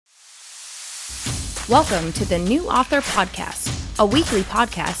Welcome to the New Author Podcast, a weekly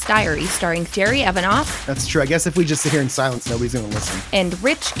podcast diary starring Jerry Evanoff. That's true. I guess if we just sit here in silence, nobody's going to listen. And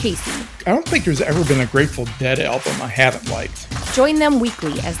Rich Casey. I don't think there's ever been a Grateful Dead album I haven't liked. Join them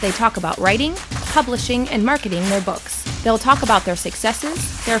weekly as they talk about writing, publishing, and marketing their books. They'll talk about their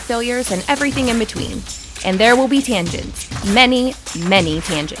successes, their failures, and everything in between. And there will be tangents. Many, many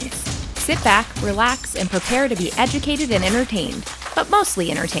tangents. Sit back, relax, and prepare to be educated and entertained, but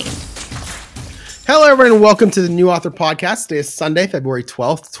mostly entertained. Hello, everyone, and welcome to the New Author Podcast. Today is Sunday, February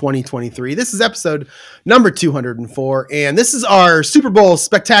 12th, 2023. This is episode number 204, and this is our Super Bowl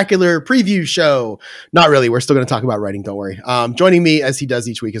spectacular preview show. Not really. We're still going to talk about writing. Don't worry. Joining me, as he does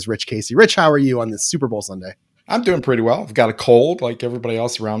each week, is Rich Casey. Rich, how are you on this Super Bowl Sunday? I'm doing pretty well. I've got a cold like everybody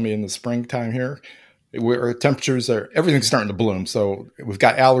else around me in the springtime here. Where everything's starting to bloom. So we've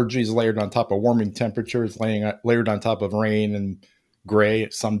got allergies layered on top of warming temperatures, layered on top of rain and gray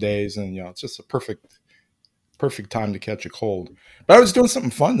some days. And, it's just a perfect time to catch a cold. But I was doing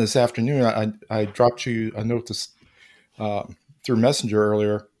something fun this afternoon. I dropped you a note through Messenger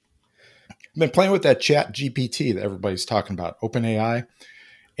earlier. I've been playing with that Chat GPT that everybody's talking about, OpenAI.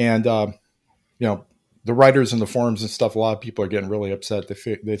 And, the writers in the forums and stuff, a lot of people are getting really upset.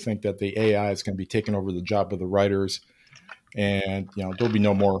 They think that the AI is going to be taking over the job of the writers, and there'll be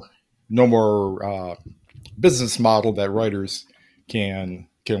no more business model that writers can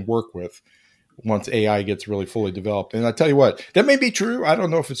work with once AI gets really fully developed. And I tell you what, that may be true. I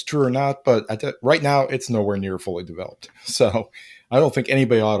don't know if it's true or not, but right now it's nowhere near fully developed. So I don't think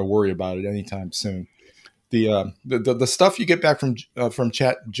anybody ought to worry about it anytime soon. The stuff you get back from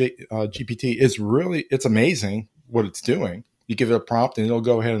Chat GPT is it's amazing what it's doing. You give it a prompt and it'll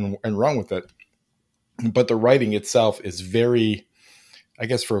go ahead and run with it. But the writing itself is very, I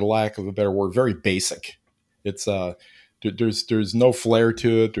guess for lack of a better word, very basic. It's there's no flair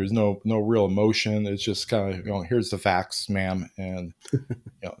to it. There's no real emotion. It's just kind of here's the facts, ma'am, and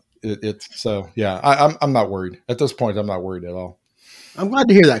I'm not worried at this point. I'm not worried at all. I'm glad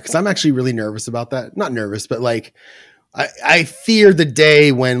to hear that because I'm actually really nervous about that. Not nervous, but I fear the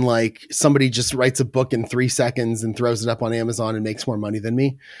day when somebody just writes a book in 3 seconds and throws it up on Amazon and makes more money than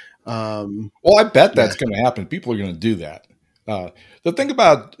me. Well, I bet that's going to happen. People are going to do that. The thing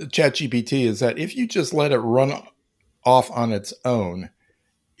about ChatGPT is that if you just let it run off on its own,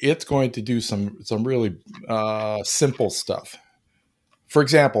 it's going to do some really simple stuff. For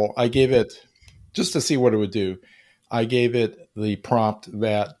example, I gave it, just to see what it would do, I gave it the prompt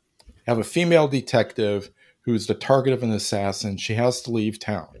that have a female detective who's the target of an assassin. She has to leave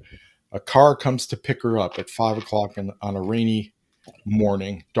town. A car comes to pick her up at 5 o'clock on a rainy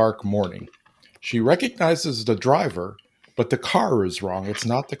morning, dark morning. She recognizes the driver, but the car is wrong. It's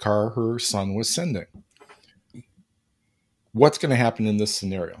not the car her son was sending. What's going to happen in this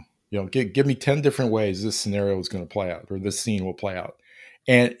scenario? Give me 10 different ways this scenario is going to play out, or this scene will play out.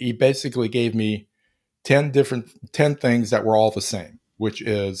 And he basically gave me 10 things that were all the same, which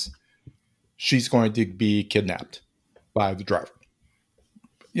is she's going to be kidnapped by the driver.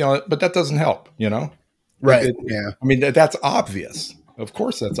 But that doesn't help, Right. Yeah. I mean, that's obvious. Of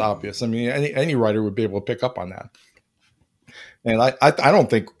course, that's obvious. I mean, any writer would be able to pick up on that. And I don't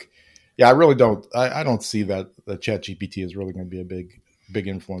think, I really don't. I don't see that ChatGPT is really going to be a big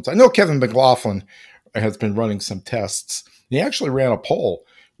influence. I know Kevin McLaughlin has been running some tests. He actually ran a poll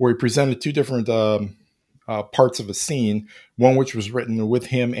where he presented two different parts of a scene, one which was written with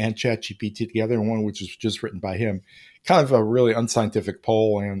him and ChatGPT together, and one which was just written by him. Kind of a really unscientific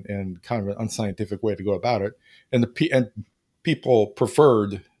poll and kind of an unscientific way to go about it. And people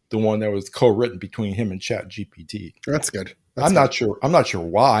preferred the one that was co-written between him and ChatGPT. That's good. I'm not sure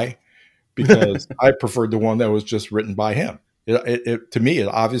why, because I preferred the one that was just written by him. To me, it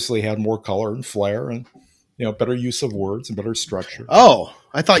obviously had more color and flair and better use of words and better structure. Oh,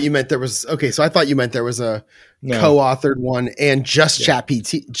 I thought you meant there was so I thought you meant there was a co-authored one and just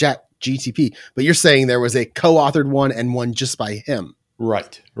ChatGPT, but you're saying there was a co-authored one and one just by him.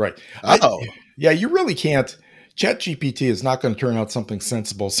 Right. You really can't. ChatGPT is not going to turn out something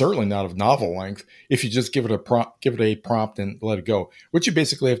sensible, certainly not of novel length, if you just give it a prompt and let it go. What you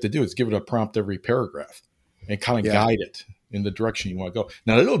basically have to do is give it a prompt every paragraph and kind of guide it in the direction you want to go.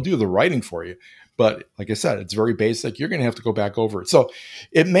 Now, it'll do the writing for you, but like I said, it's very basic. You're going to have to go back over it. So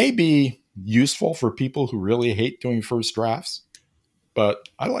it may be useful for people who really hate doing first drafts, but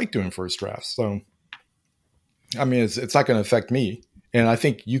I like doing first drafts. So, I mean, it's not going to affect me. And I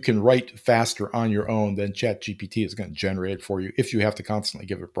think you can write faster on your own than ChatGPT is going to generate it for you if you have to constantly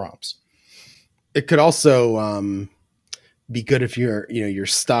give it prompts. It could also be good if you're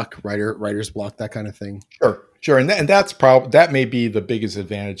stuck, writer's block, that kind of thing. Sure. Sure, and that's probably that may be the biggest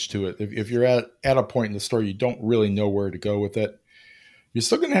advantage to it. If you're at a point in the story you don't really know where to go with it, you're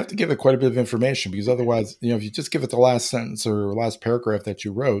still going to have to give it quite a bit of information, because otherwise, if you just give it the last sentence or last paragraph that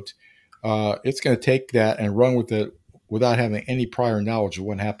you wrote, it's going to take that and run with it without having any prior knowledge of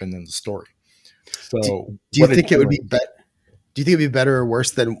what happened in the story. So, do you think it would be better? Do you think it'd be better or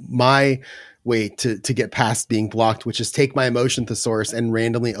worse than my way to get past being blocked, which is take my emotion thesaurus and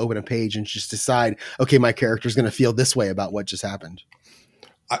randomly open a page and just decide, okay, my character's going to feel this way about what just happened?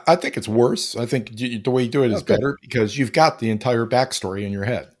 I think it's worse. I think the way you do it is better, because you've got the entire backstory in your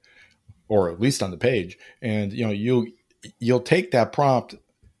head, or at least on the page, and you'll take that prompt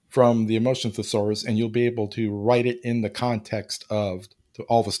from the emotion thesaurus and you'll be able to write it in the context of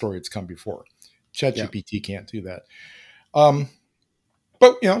all the story that's come before. ChatGPT can't do that.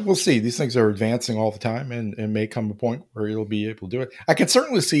 But we'll see. These things are advancing all the time, and may come a point where it'll be able to do it. I can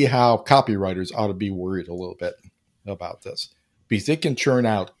certainly see how copywriters ought to be worried a little bit about this, because it can churn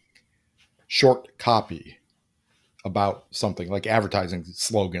out short copy about something like advertising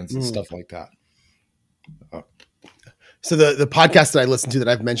slogans and stuff like that. So the podcast that I listened to that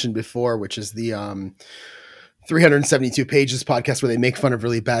I've mentioned before, which is the 372 Pages podcast, where they make fun of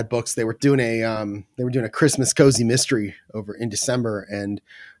really bad books. They were doing a Christmas cozy mystery over in December, and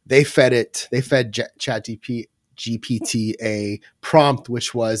they fed ChatGPT a prompt,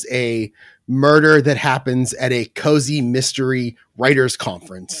 which was a murder that happens at a cozy mystery writers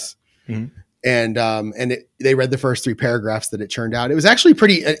conference. Mm-hmm. And they read the first 3 paragraphs that it churned out. It was actually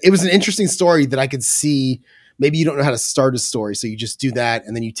it was an interesting story that I could see. Maybe you don't know how to start a story, so you just do that,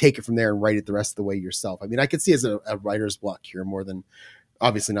 and then you take it from there and write it the rest of the way yourself. I mean, I could see as a writer's block here, more than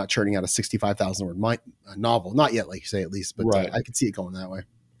obviously not churning out a 65,000 word novel. Not yet, like you say, at least, but right. I could see it going that way.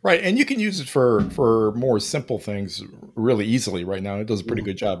 Right, and you can use it for more simple things really easily right now. It does a pretty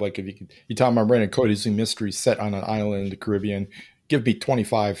good job. Like if you tell them I'm writing a cozy mystery set on an island in the Caribbean, give me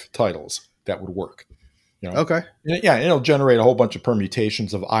 25 titles. That would work. Okay. Yeah, it'll generate a whole bunch of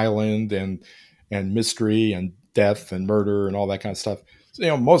permutations of island and mystery and death and murder and all that kind of stuff.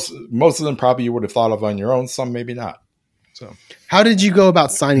 So, most of them probably you would have thought of on your own. Some maybe not. So, how did you go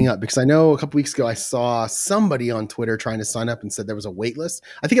about signing up? Because I know a couple weeks ago I saw somebody on Twitter trying to sign up and said there was a wait list.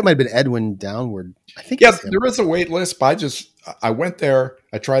 I think it might have been Edwin Downward. I think yes, there is a wait list. But I went there.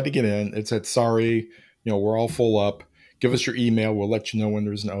 I tried to get in. It said, sorry, we're all full up. Give us your email. We'll let you know when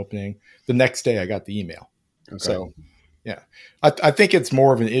there's an opening. The next day I got the email. Okay. So, yeah, I think it's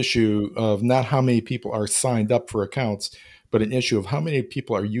more of an issue of not how many people are signed up for accounts, but an issue of how many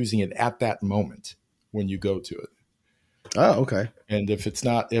people are using it at that moment when you go to it. Oh, okay. And if it's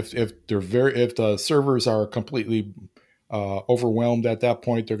not, if the servers are completely overwhelmed at that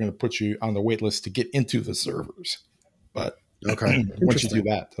point, they're going to put you on the wait list to get into the servers. But okay, once you do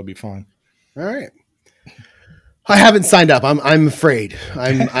that, they'll be fine. All right. I haven't signed up. I'm afraid.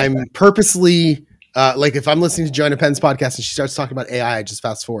 I'm purposely like if I'm listening to Joanna Penn's podcast and she starts talking about AI, I just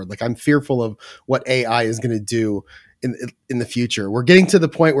fast forward. Like I'm fearful of what AI is going to do in the future. We're getting to the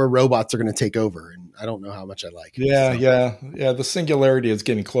point where robots are going to take over, and I don't know how much I like it. Yeah. The singularity is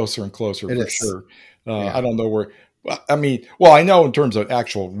getting closer and closer for sure. Yeah. I don't know where. I mean, well, I know in terms of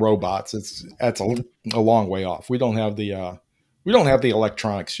actual robots, that's a long way off. We don't have the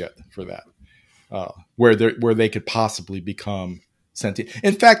electronics yet for that. Where they could possibly become sentient.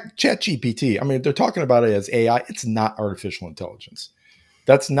 In fact, ChatGPT, I mean, they're talking about it as AI. It's not artificial intelligence.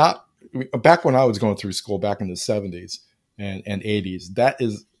 That's not, back when I was going through school back in the 70s and 80s, that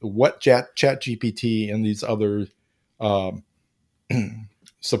is what ChatGPT and these other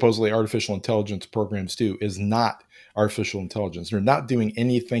supposedly artificial intelligence programs do, is not artificial intelligence. They're not doing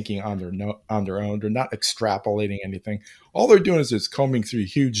any thinking on their own. They're not extrapolating anything. All they're doing is combing through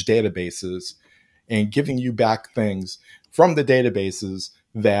huge databases and giving you back things from the databases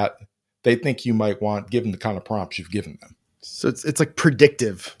that they think you might want, given the kind of prompts you've given them. So it's like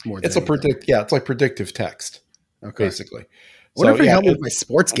predictive more than it's like predictive text, basically. I wonder if you help me with my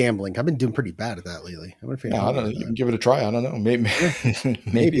sports gambling. I've been doing pretty bad at that lately. I wonder if I don't know. You can give it a try. I don't know.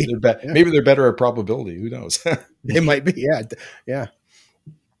 Maybe they're better at probability. Who knows? It might be. Yeah.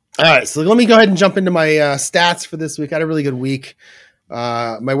 All right. So let me go ahead and jump into my stats for this week. I had a really good week.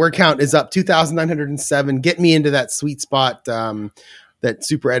 My word count is up 2,907. Get me into that sweet spot that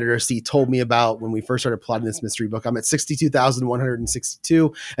Super Editor C told me about when we first started plotting this mystery book. I'm at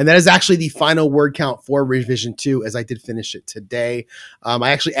 62,162. And that is actually the final word count for Revision 2, as I did finish it today.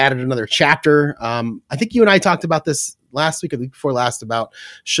 I actually added another chapter. I think you and I talked about this last week or the week before last about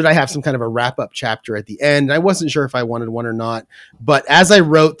should I have some kind of a wrap-up chapter at the end. I wasn't sure if I wanted one or not. But as I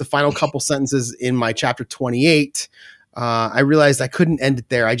wrote the final couple sentences in my chapter 28, I realized I couldn't end it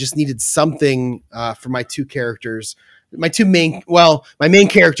there. I just needed something for my two characters, my main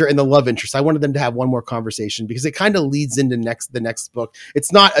character and the love interest. I wanted them to have one more conversation because it kind of leads into the next book.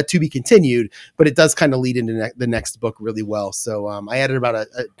 It's not a to be continued, but it does kind of lead into the next book really well. So I added about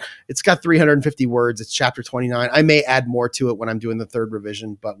it's got 350 words. It's chapter 29. I may add more to it when I'm doing the third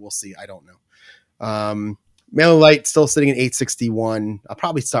revision, but we'll see. I don't know. Mailer Lite still sitting at 861. I'll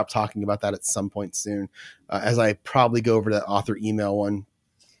probably stop talking about that at some point soon, as I probably go over to the author email one.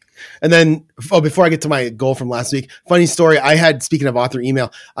 And then, before I get to my goal from last week, funny story. Speaking of author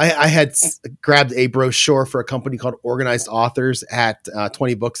email, I had grabbed a brochure for a company called Organized Authors at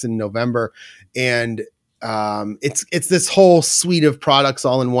 20 Books in November. And it's this whole suite of products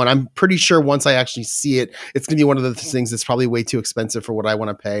all in one. I'm pretty sure once I actually see it, it's going to be one of the things that's probably way too expensive for what I want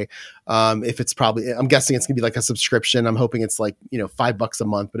to pay. I'm guessing it's gonna be like a subscription. I'm hoping it's like, $5 a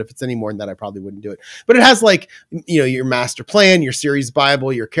month, but if it's any more than that, I probably wouldn't do it. But it has like, your master plan, your series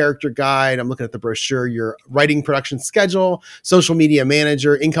Bible, your character guide. I'm looking at the brochure, your writing production schedule, social media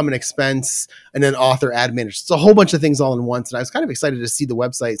manager, income and expense, and then author ad manager. It's a whole bunch of things all in once. And I was kind of excited to see the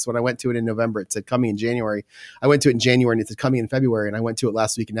website. So when I went to it in November, it said coming in January. I went to it in January and it said coming in February. And I went to it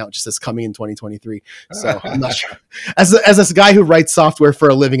last week and now it just says coming in 2023. So I'm not sure. As a guy who writes software for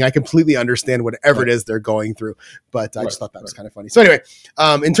a living, I completely understand whatever it is they're going through, but I just thought that was kind of funny. So anyway,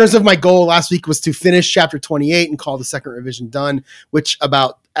 in terms of my goal last week was to finish chapter 28 and call the second revision done, which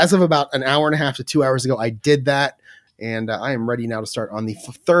as of about an hour and a half to 2 hours ago, I did that. And I am ready now to start on the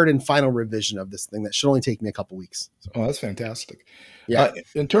third and final revision of this thing that should only take me a couple weeks. So. Oh, that's fantastic. Yeah.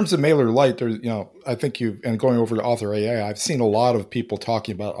 In terms of Mailer Lite, there's, I think and going over to Author AI, I've seen a lot of people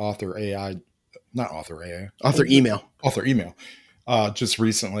talking about Author email, just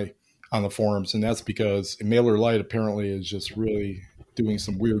recently on the forums. And that's because Mailer Lite apparently is just really doing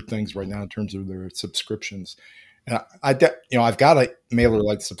some weird things right now in terms of their subscriptions. And I've got a Mailer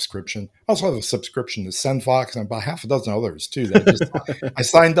Lite subscription. I also have a subscription to SendFox and about half a dozen others too. I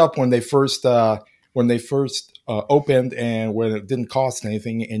signed up when they first opened and when it didn't cost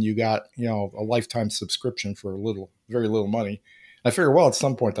anything, and you got a lifetime subscription for very little money. I figure, well, at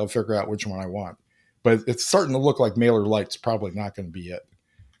some point I'll figure out which one I want. But it's starting to look like Mailer Lite's probably not going to be it.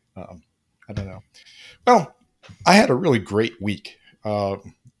 I don't know. Well, I had a really great week,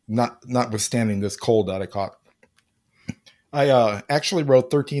 notwithstanding this cold that I caught. I actually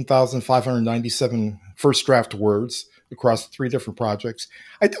wrote 13,597 first draft words across 3 different projects.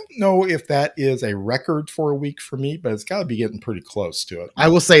 I don't know if that is a record for a week for me, but it's got to be getting pretty close to it. I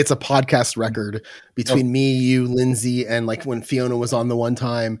will say it's a podcast record between me, you, Lindsay, and like when Fiona was on the one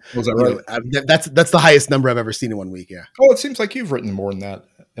time. Was that right? That's the highest number I've ever seen in 1 week. Yeah. Oh, it seems like you've written more than that.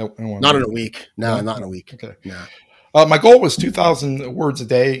 Not in a week. No, not in a week. Okay. No. My goal was 2,000 words a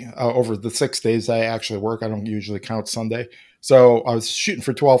day over the 6 days I actually work. I don't usually count Sunday. So I was shooting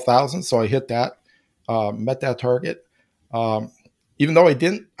for 12,000. So I hit that, met that target. Even though I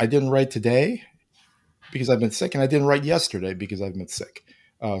didn't write today because I've been sick, and I didn't write yesterday because I've been sick.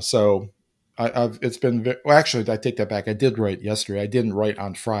 It's been, actually, I take that back. I did write yesterday. I didn't write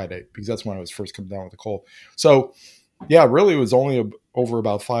on Friday because that's when I was first coming down with the cold. So yeah, really it was only over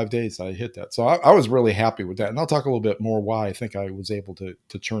about 5 days that I hit that. So I was really happy with that. And I'll talk a little bit more why I think I was able to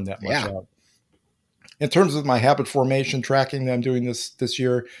churn that much out. In terms of my habit formation tracking that I'm doing this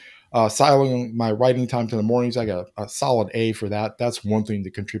year, siloing my writing time to the mornings, I got a solid A for that. That's one thing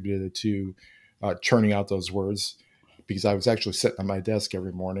that contributed to churning out those words, because I was actually sitting at my desk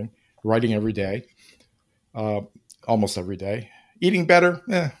every morning, writing every day, almost every day. Eating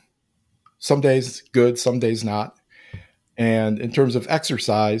better, some days good, some days not. And in terms of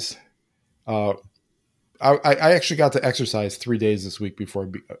exercise, I actually got to exercise 3 days this week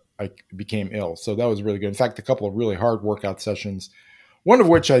before I became ill. So that was really good. In fact, a couple of really hard workout sessions, one of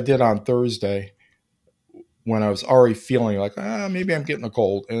which I did on Thursday when I was already feeling like, maybe I'm getting a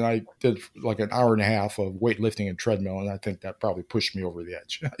cold. And I did like an hour and a half of weightlifting and treadmill. And I think that probably pushed me over the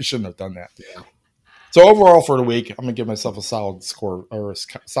edge. I shouldn't have done that. Yeah. So overall for the week, I'm going to give myself a solid score, or a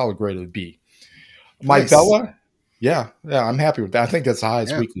solid grade of B. My nice. Bella, yeah, I'm happy with that. I think that's the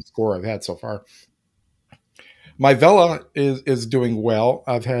highest weekly score I've had so far. My Vela is doing well.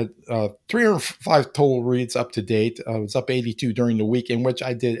 I've had 305 total reads up to date. I was up 82 during the week, in which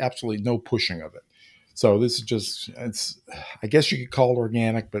I did absolutely no pushing of it. So this is just, I guess you could call it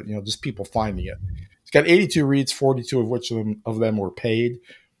organic, but just people finding it. It's got 82 reads, 42 of which of them were paid.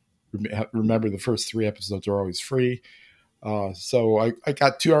 Remember, the first 3 episodes are always free. So I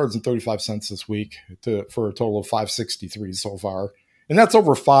got $2.35 this week for a total of 563 so far. And that's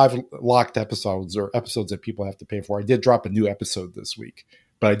over 5 locked episodes, or episodes that people have to pay for. I did drop a new episode this week,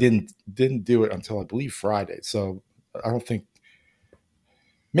 but I didn't do it until I believe Friday. So I don't think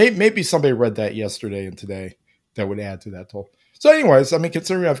maybe somebody read that yesterday and today that would add to that total. So anyways, I mean,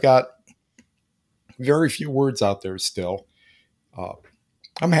 considering I've got very few words out there still,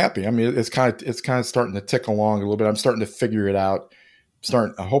 I'm happy. I mean, it's kind of starting to tick along a little bit. I'm starting to figure it out.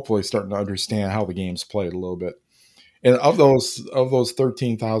 Hopefully starting to understand how the game's played a little bit. And of those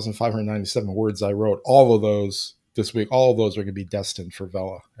 13,597 words I wrote, all of those this week, all of those are going to be destined for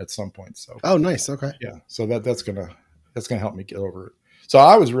Vela at some point. So, oh, nice. Okay. Yeah. So that's gonna help me get over it. So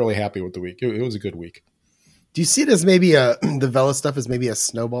I was really happy with the week. It was a good week. Do you see it as maybe the Vela stuff is maybe a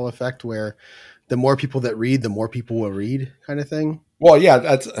snowball effect where the more people that read, the more people will read, kind of thing? Well,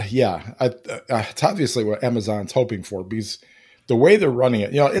 yeah, it's obviously what Amazon's hoping for, because the way they're running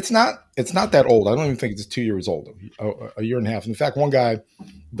it, it's not that old. I don't even think it's 2 years old, a year and a half. In fact, one guy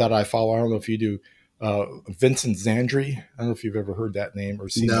that I follow, I don't know if you do, Vincent Zandri. I don't know if you've ever heard that name or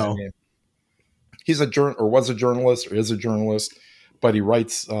seen that name. He's was a journalist or is a journalist, but he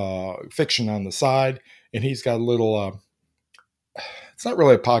writes fiction on the side, and he's got a little. It's not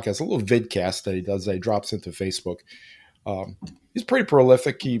really a podcast, a little vidcast that he does. That he drops into Facebook. He's pretty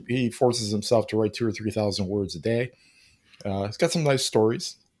prolific. He forces himself to write 2,000 or 3,000 words a day. He's got some nice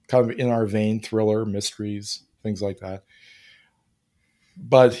stories, kind of in our vein, thriller, mysteries, things like that.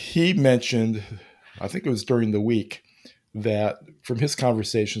 But he mentioned, I think it was during the week, that from his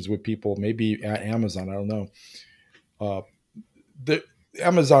conversations with people, maybe at Amazon, I don't know,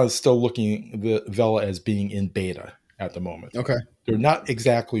 Amazon is still looking at the Vela as being in beta at the moment. Okay. They're not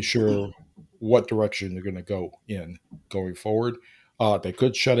exactly sure what direction they're going to go in going forward. They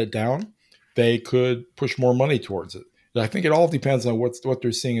could shut it down. They could push more money towards it. I think it all depends on what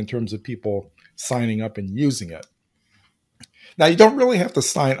they're seeing in terms of people signing up and using it. Now, you don't really have to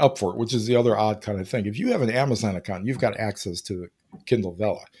sign up for it, which is the other odd kind of thing. If you have an Amazon account, you've got access to the Kindle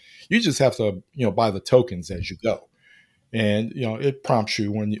Vela. You just have to, buy the tokens as you go. And, it prompts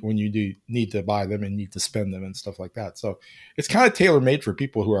you when you do need to buy them and need to spend them and stuff like that. So it's kind of tailor-made for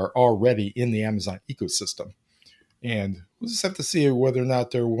people who are already in the Amazon ecosystem. And we'll just have to see whether or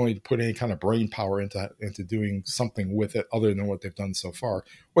not they're willing to put any kind of brain power into doing something with it other than what they've done so far.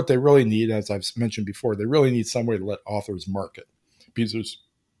 What they really need, as I've mentioned before, they really need some way to let authors market, because there's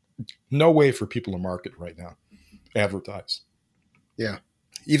no way for people to market right now, advertise. Yeah.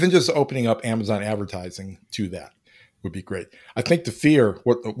 Even just opening up Amazon advertising to that would be great. I think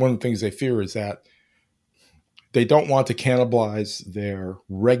one of the things they fear is that they don't want to cannibalize their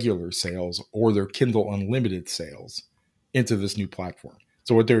regular sales or their Kindle Unlimited sales into this new platform.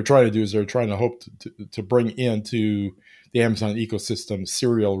 So what they're trying to do is they're trying to hope to bring into the Amazon ecosystem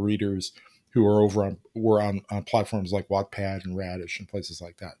serial readers who are were on platforms like Wattpad and Radish and places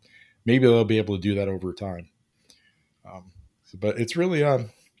like that. Maybe they'll be able to do that over time. But it's really,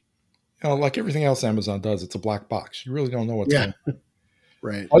 like everything else Amazon does, it's a black box. You really don't know what's going on.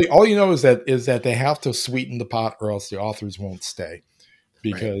 Right. All you know is that they have to sweeten the pot, or else the authors won't stay,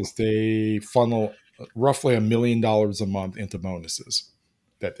 because they funnel roughly $1 million a month into bonuses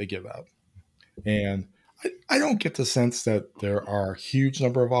that they give out. And I don't get the sense that there are a huge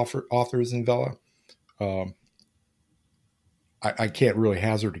number of authors in Vela. I can't really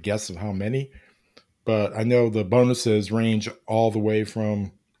hazard a guess of how many, but I know the bonuses range all the way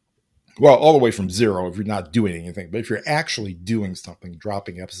from zero if you're not doing anything. But if you're actually doing something,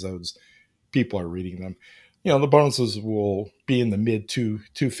 dropping episodes, people are reading them. The bonuses will be in the mid two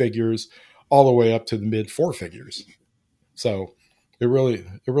figures all the way up to the mid four figures. So it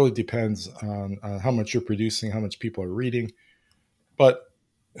really depends on how much you're producing, how much people are reading. But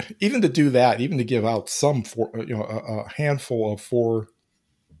even to do that, even to give out a handful of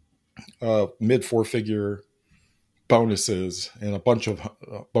mid four figure bonuses and a bunch of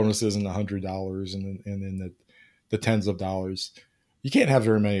bonuses in the $100 and in the tens of dollars, you can't have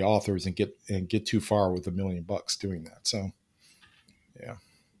very many authors and get too far with $1 million doing that. So, yeah.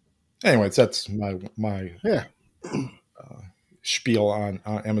 Anyways, that's my spiel on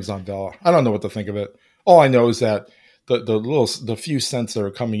Amazon Vela. I don't know what to think of it. All I know is that the few cents that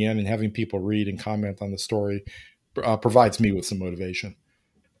are coming in and having people read and comment on the story provides me with some motivation.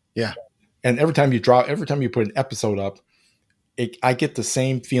 Yeah. And every time you put an episode up, I get the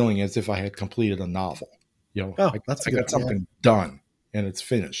same feeling as if I had completed a novel. I got something done and it's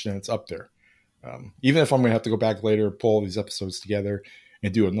finished and it's up there. Even if I'm going to have to go back later, pull all these episodes together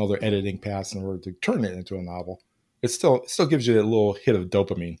and do another editing pass in order to turn it into a novel, it still gives you a little hit of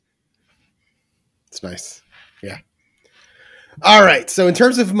dopamine. It's nice. Yeah. All right. So in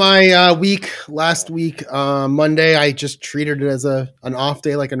terms of my last week, Monday, I just treated it as an off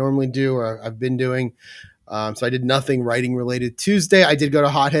day like I normally do, or I've been doing. So I did nothing writing related. Tuesday, I did go to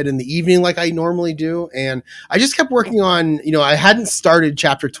Hothead in the evening like I normally do. And I just kept working on, I hadn't started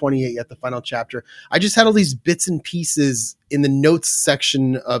chapter 28 yet, the final chapter. I just had all these bits and pieces in the notes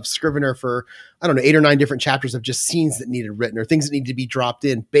section of Scrivener for, 8 or 9 different chapters of just scenes that needed written or things that needed to be dropped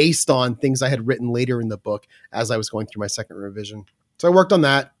in based on things I had written later in the book as I was going through my second revision. So I worked on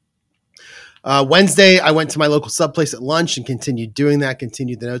that. Wednesday, I went to my local sub place at lunch and continued doing that,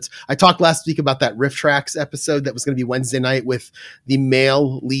 continued the notes. I talked last week about that Riff Tracks episode that was going to be Wednesday night with the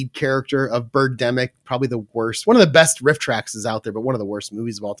male lead character of Birdemic, probably the worst, one of the best Riff Tracks is out there, but one of the worst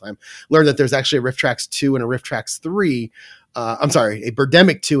movies of all time. Learned that there's actually a Riff Tracks 2 and a Riff Tracks 3. A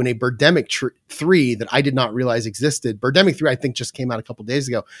Birdemic 2 and a Birdemic 3 that I did not realize existed. Birdemic 3, I think, just came out a couple days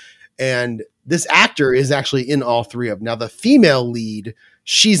ago. And this actor is actually in all 3 of them. Now, the female lead,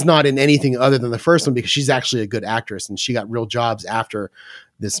 she's not in anything other than the first one because she's actually a good actress and she got real jobs after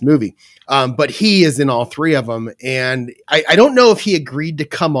this movie. But he is in all 3 of them. And I don't know if he agreed to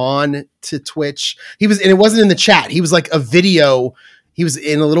come on to Twitch. And it wasn't in the chat. He was like a video. He was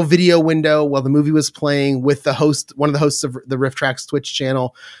in a little video window while the movie was playing with the host, one of the hosts of the Riff Tracks Twitch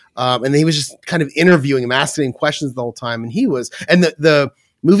channel. And then he was just kind of interviewing him, asking him questions the whole time. And the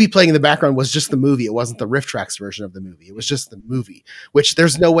movie playing in the background was just the movie. It wasn't the Riff Tracks version of the movie. It was just the movie, which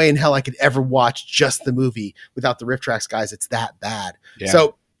there's no way in hell I could ever watch just the movie without the Riff Tracks guys. It's that bad. Yeah.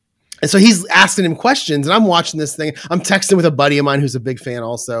 So he's asking him questions and I'm watching this thing. I'm texting with a buddy of mine who's a big fan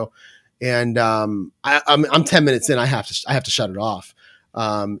also. And I'm 10 minutes in. I have to shut it off.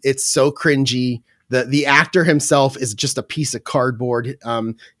 It's so cringy. The actor himself is just a piece of cardboard.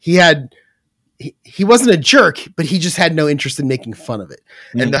 He wasn't a jerk, but he just had no interest in making fun of it.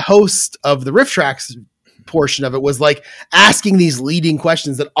 Mm. And the host of the Riff Tracks portion of it was like asking these leading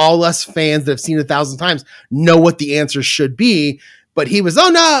questions that all us fans that have seen it 1,000 times know what the answers should be. But he was,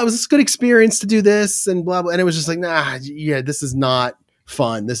 it was a good experience to do this and blah, blah. And it was just like, this is not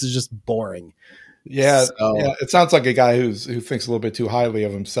fun. This is just boring. Yeah. It sounds like a guy who thinks a little bit too highly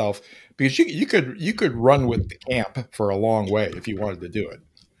of himself because you could run with the camp for a long way if you wanted to do it.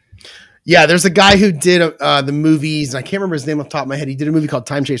 Yeah, there's a guy who did the movies, and I can't remember his name off the top of my head. He did a movie called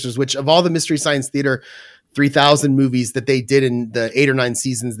Time Chasers, which of all the Mystery Science Theater 3000 movies that they did in the 8 or 9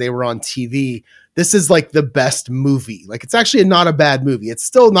 seasons they were on TV, this is like the best movie. Like it's actually not a bad movie. It's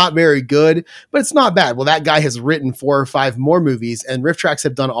still not very good, but it's not bad. Well, that guy has written 4 or 5 more movies, and Riff Tracks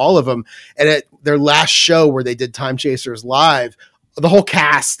have done all of them. And at their last show where they did Time Chasers live, the whole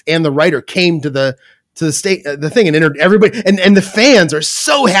cast and the writer came to the state, the thing, and entered everybody. And the fans are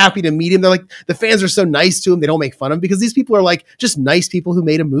so happy to meet him. They're like, the fans are so nice to him. They don't make fun of him because these people are like just nice people who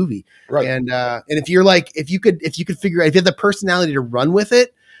made a movie. Right. And if you're like, if you could figure out, if you had the personality to run with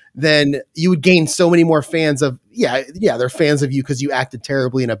it, then you would gain so many more fans of, they're fans of you because you acted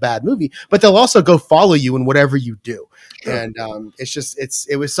terribly in a bad movie, but they'll also go follow you in whatever you do. Sure. And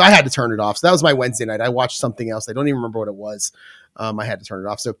so I had to turn it off. So that was my Wednesday night. I watched something else. I don't even remember what it was. I had to turn it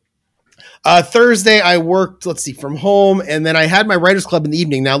off. So Thursday I worked, from home, and then I had my writer's club in the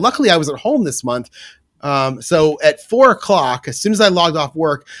evening. Now, luckily I was at home this month. So at 4:00, as soon as I logged off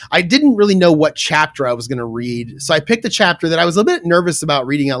work, I didn't really know what chapter I was going to read. So I picked a chapter that I was a bit nervous about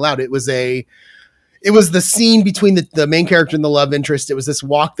reading out loud. It was the scene between the main character and the love interest. It was this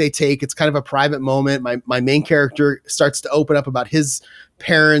walk they take. It's kind of a private moment. My main character starts to open up about his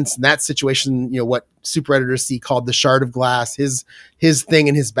parents and that situation, what super editors see called the shard of glass, his thing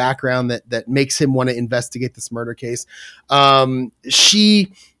in his background that makes him want to investigate this murder case.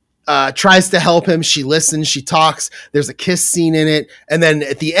 She tries to help him. She listens, she talks. There's a kiss scene in it. And then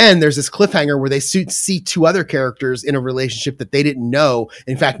at the end, there's this cliffhanger where they see 2 other characters in a relationship that they didn't know.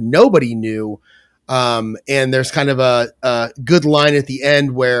 In fact, nobody knew. And there's kind of a good line at the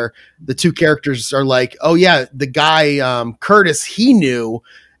end where the 2 characters are like, oh yeah, the guy, Curtis, he knew.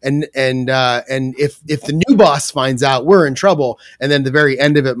 And if the new boss finds out, we're in trouble. And then the very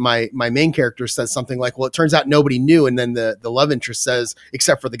end of it, my main character says something like, well, it turns out nobody knew. And then the love interest says,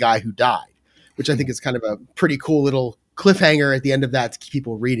 except for the guy who died, which I think is kind of a pretty cool little cliffhanger at the end of that to keep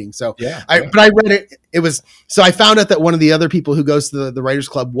people reading. So but I read it. So I found out that one of the other people who goes to the writers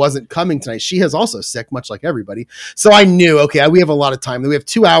club wasn't coming tonight. She is also sick, much like everybody. So I knew, okay, we have a lot of time. We have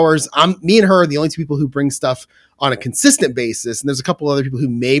 2 hours. Me and her are the only 2 people who bring stuff on a consistent basis. And there's a couple other people who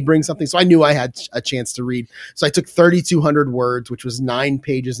may bring something. So I knew I had a chance to read. So I took 3,200 words, which was 9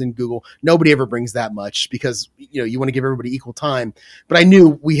 pages in Google. Nobody ever brings that much because, you want to give everybody equal time, but I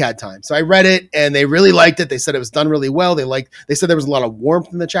knew we had time. So I read it and they really liked it. They said it was done really well. They said there was a lot of warmth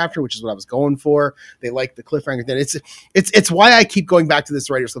in the chapter, which is what I was going for. They liked the cliffhanger. Then it's why I keep going back to this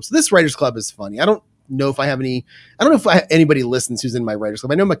writers club. So this writers club is funny. I don't know if I have any. I don't know if anybody listens who's in my writers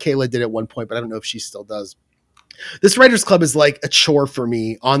club. I know Michaela did at one point, but I don't know if she still does. This writers club is like a chore for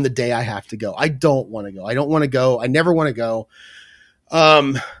me on the day I have to go. I don't want to go. I don't want to go. I never want to go.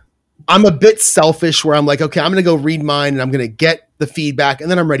 I'm a bit selfish where I'm like, okay, I'm going to go read mine and I'm going to get the feedback and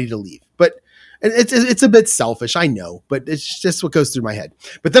then I'm ready to leave. But it's a bit selfish, I know, but it's just what goes through my head.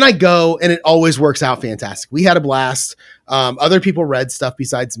 But then I go and it always works out fantastic. We had a blast. Other people read stuff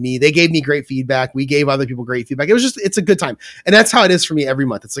besides me. They gave me great feedback. We gave other people great feedback. It's a good time. And that's how it is for me every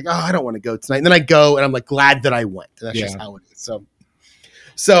month. It's like, oh, I don't want to go tonight. And then I go and I'm like glad that I went. And that's just how it is.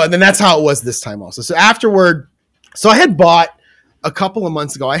 So, and then that's how it was this time also. So afterward, I had bought a couple of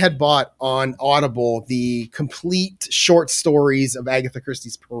months ago, I had bought on Audible the complete short stories of Agatha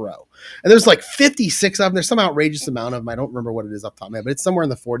Christie's Poirot. And there's like 56 of them. There's some outrageous amount of them. I don't remember what it is off the top of my head, but it's somewhere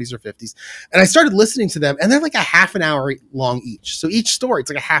in the 40s or 50s. And I started listening to them, and they're like a half an hour long each. So each story, it's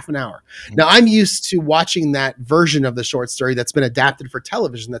like a half an hour. Now, I'm used to watching that version of the short story that's been adapted for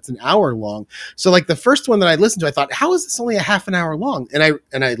television that's an hour long. So like the first one that I listened to, I thought, how is this only a half an hour long? And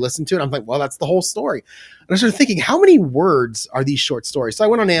I listened to it. I'm like, well, that's the whole story. And I started thinking, how many words are these short stories? So I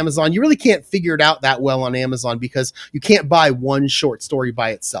went on Amazon. You really can't figure it out that well on Amazon because you can't buy one short story by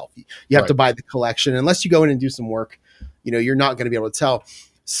itself. You have to buy the collection. Unless you go in and do some work, you're not going to be able to tell.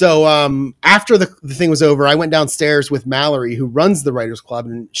 So after the thing was over, I went downstairs with Mallory, who runs the Writers Club,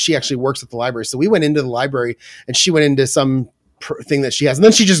 and she actually works at the library. So we went into the library, and she went into some thing that she has. And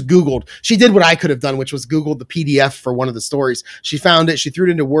then she just Googled. She did what I could have done, which was Googled the PDF for one of the stories. She found it. She threw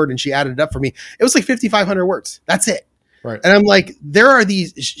it into Word, and she added it up for me. It was like 5,500 words. That's it. Right. And I'm like, there are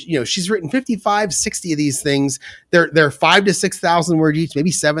these, she's written 55, 60 of these things. They're 5,000 to 6,000 words each,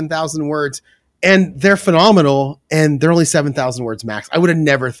 maybe 7,000 words. And they're phenomenal. And they're only 7,000 words max. I would have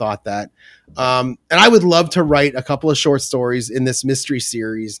never thought that. And I would love to write a couple of short stories in this mystery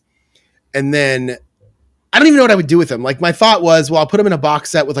series. And then I don't even know what I would do with them. Like my thought was, well, I'll put them in a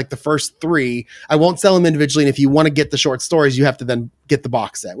box set with like the first 3. I won't sell them individually. And if you want to get the short stories, you have to then get the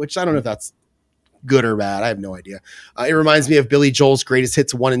box set, which I don't know if that's good or bad. I have no idea. It reminds me of Billy Joel's Greatest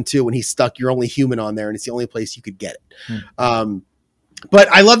Hits 1 and 2 when he stuck You're Only Human on there, and it's the only place you could get it. But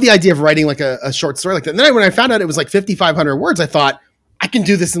I love the idea of writing like a short story like that. And then when I found out it was like 5,500 words, I thought I can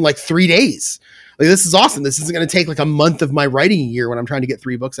do this in like 3 days. Like, this is awesome. This isn't going to take like a month of my writing year when I'm trying to get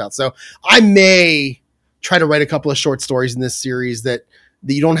 3 books out. So I may try to write a couple of short stories in this series that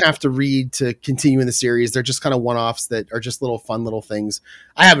you don't have to read to continue in the series. They're just kind of one-offs that are just little fun little things.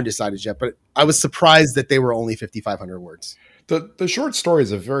 I haven't decided yet, but I was surprised that they were only 5,500 words. The short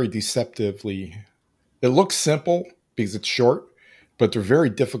stories are very deceptively, it looks simple because it's short, but they're very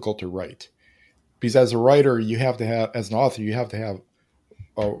difficult to write. Because as a writer, as an author, you have to have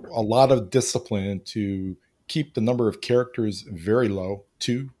a lot of discipline to keep the number of characters very low,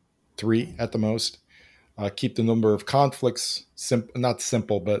 2, 3 at the most. Keep the number of conflicts not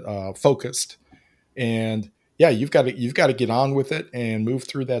simple, but focused. And yeah, you've got to get on with it and move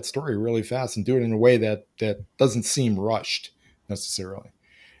through that story really fast and do it in a way that doesn't seem rushed necessarily.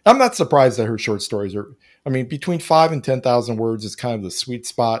 I'm not surprised that her short stories are, between 5,000 and 10,000 words is kind of the sweet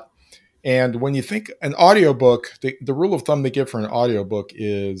spot. And when you think an audiobook, the rule of thumb they give for an audiobook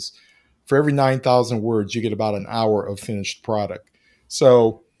is for every 9,000 words, you get about an hour of finished product.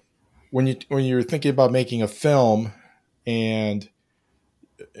 So when you're thinking about making a film and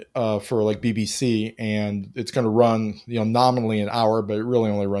for like BBC, and it's going to run, nominally an hour, but it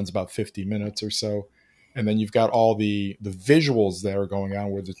really only runs about 50 minutes or so. And then you've got all the visuals that are going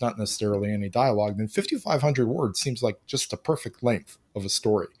on where there's not necessarily any dialogue. Then 5,500 words seems like just the perfect length of a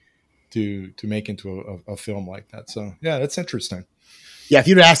story to make into a film like that. So yeah, that's interesting. Yeah. If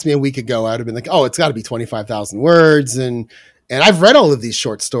you'd asked me a week ago, I'd have been like, oh, it's gotta be 25,000 words. And I've read all of these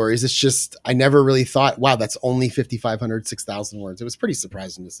short stories. It's just, I never really thought, wow, that's only 5,500, 6,000 words. It was pretty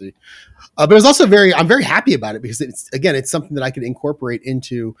surprising to see. But it was also I'm very happy about it because it's something that I could incorporate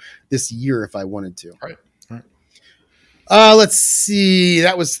into this year if I wanted to. Right. Let's see.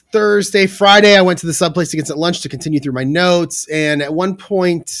 That was Thursday. Friday, I went to the Sub Place Against at lunch to continue through my notes. And at one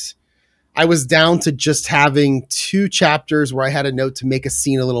point, I was down to just having 2 chapters where I had a note to make a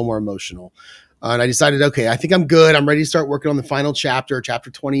scene a little more emotional. And I decided, okay, I think I'm good. I'm ready to start working on the final chapter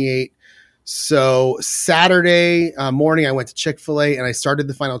 28. So Saturday morning, I went to Chick-fil-A and I started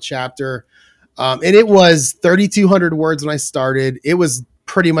the final chapter. And it was 3,200 words when I started. It was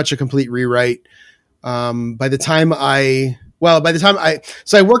pretty much a complete rewrite. By the time I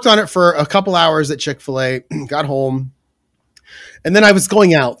worked on it for a couple hours at Chick-fil-A, got home. And then I was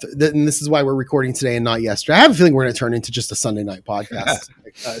going out, and this is why we're recording today and not yesterday. I have a feeling we're going to turn into just a Sunday night podcast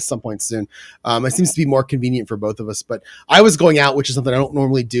at some point soon. It seems to be more convenient for both of us. But I was going out, which is something I don't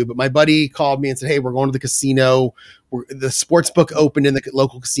normally do. But my buddy called me and said, hey, we're going to the casino. The sports book opened in the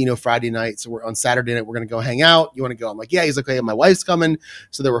local casino Friday night. So we're on Saturday night. We're going to go hang out. You want to go? I'm like, yeah. He's like, okay, my wife's coming.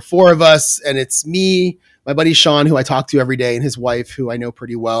 So there were 4 of us. And it's me, my buddy Sean, who I talk to every day, and his wife, who I know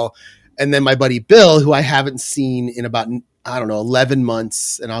pretty well. And then my buddy Bill, who I haven't seen in about, 11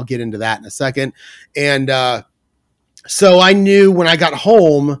 months. And I'll get into that in a second. And so I knew when I got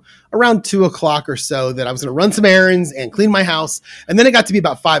home around 2 o'clock or so that I was going to run some errands and clean my house. And then it got to be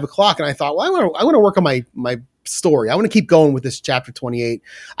about 5 o'clock. And I thought, well, I want to work on my story. I want to keep going with this chapter 28.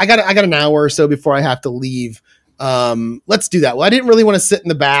 I got an hour or so before I have to leave. Let's do that. Well, I didn't really want to sit in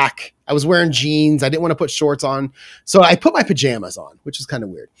the back. I was wearing jeans. I didn't want to put shorts on. So I put my pajamas on, which is kind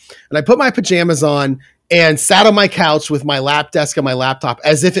of weird. And I put my pajamas on and sat on my couch with my lap desk and my laptop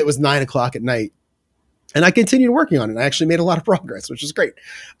as if it was 9 o'clock at night. And I continued working on it. I actually made a lot of progress, which is great.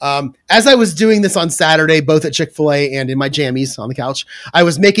 As I was doing this on Saturday, both at Chick-fil-A and in my jammies on the couch, I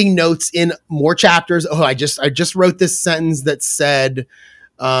was making notes in more chapters. Oh, I just wrote this sentence that said,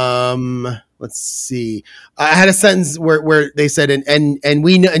 let's see. I had a sentence where they said, and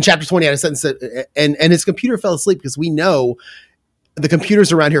we know in chapter 20, I had a sentence that, and his computer fell asleep because we know the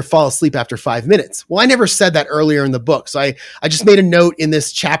computers around here fall asleep after 5 minutes. Well, I never said that earlier in the book. So I just made a note in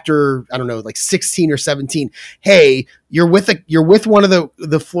this chapter, I don't know, like 16 or 17. Hey, you're with one of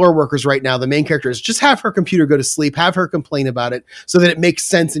the floor workers right now. The main character is just have her computer go to sleep, have her complain about it so that it makes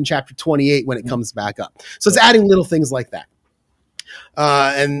sense in chapter 28 when it comes back up. So it's adding little things like that.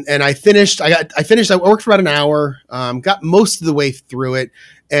 And I finished, I worked for about an hour, got most of the way through it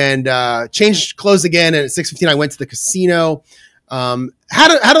and, changed clothes again. And at 6:15, I went to the casino.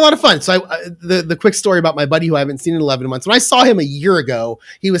 Had a lot of fun. So the quick story about my buddy who I haven't seen in 11 months. When I saw him a year ago,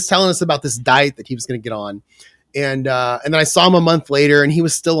 he was telling us about this diet that he was going to get on. And then I saw him a month later and he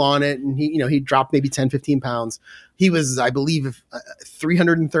was still on it. And he dropped maybe 10, 15 pounds. He was, I believe,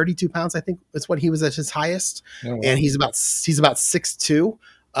 332 pounds. I think that's what he was at his highest. Oh, wow. And he's about 6'2".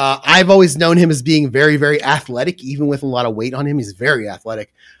 I've always known him as being very, very athletic, even with a lot of weight on him. He's very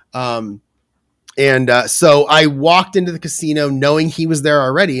athletic. So I walked into the casino knowing he was there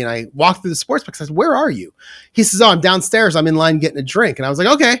already. And I walked through the sports book. I said, where are you? He says, oh, I'm downstairs. I'm in line getting a drink. And I was like,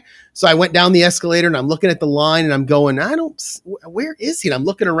 okay. So I went down the escalator and I'm looking at the line and I'm going, where is he? And I'm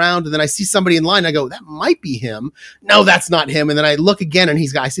looking around and then I see somebody in line. I go, that might be him. No, that's not him. And then I look again and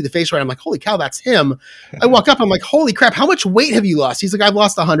I see the face right. I'm like, holy cow, that's him. I walk up. I'm like, holy crap. How much weight have you lost? He's like, I've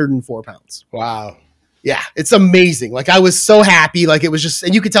lost 104 pounds. Wow. Yeah, it's amazing. Like I was so happy. Like it was just,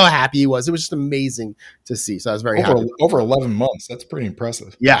 and you could tell how happy he was. It was just amazing to see. So I was very happy. Over 11 months. That's pretty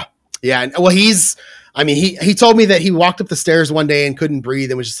impressive. Yeah. Yeah. And well, he told me that he walked up the stairs one day and couldn't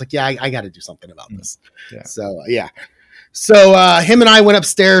breathe and was just like, yeah, I got to do something about this. Yeah. So, yeah. So him and I went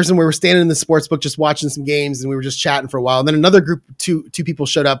upstairs and we were standing in the sports book just watching some games and we were just chatting for a while. And then another group, two people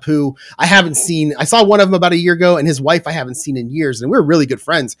showed up who I haven't seen. I saw one of them about a year ago and his wife I haven't seen in years. And we're really good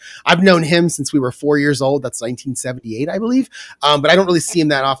friends. I've known him since we were 4 years old. That's 1978, I believe. But I don't really see him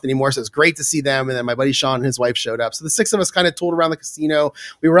that often anymore. So it's great to see them. And then my buddy Sean and his wife showed up. So the 6 of us kind of tooled around the casino.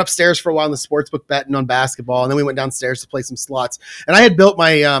 We were upstairs for a while in the sports book betting on basketball. And then we went downstairs to play some slots. And I had built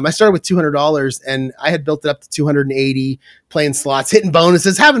my, I started with $200 and I had built it up to 280. Playing slots, hitting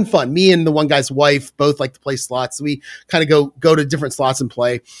bonuses, having fun. Me and the one guy's wife both like to play slots. So we kind of go to different slots and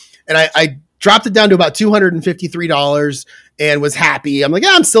play. And I dropped it down to about $253 and was happy. I'm like,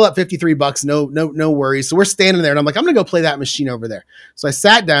 yeah, I'm still at $53. No worries. So we're standing there and I'm like, I'm going to go play that machine over there. So I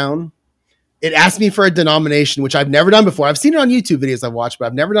sat down. It asked me for a denomination, which I've never done before. I've seen it on YouTube videos I've watched, but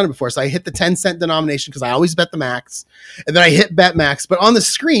I've never done it before. So I hit the 10-cent denomination because I always bet the max. And then I hit bet max. But on the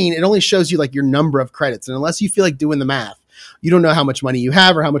screen, it only shows you like your number of credits. And unless you feel like doing the math, you don't know how much money you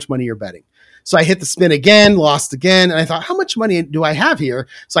have or how much money you're betting. So I hit the spin again, lost again. And I thought, how much money do I have here?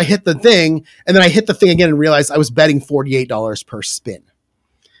 So I hit the thing and then I hit the thing again and realized I was betting $48 per spin.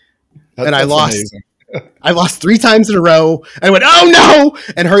 And I lost. I lost 3 times in a row. And I went, oh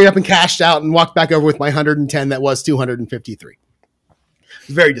no, and hurried up and cashed out and walked back over with my 110. That was 253.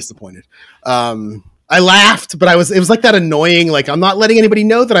 Very disappointed. I laughed, but it was like that annoying, like I'm not letting anybody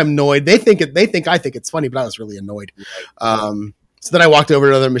know that I'm annoyed. They think I think it's funny, but I was really annoyed. So then I walked over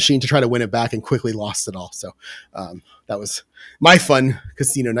to another machine to try to win it back and quickly lost it all. So that was my fun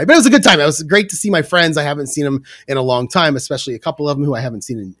casino night, but it was a good time. It was great to see my friends. I haven't seen them in a long time, especially a couple of them who I haven't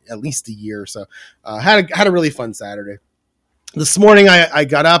seen in at least a year. So had a really fun Saturday. This morning I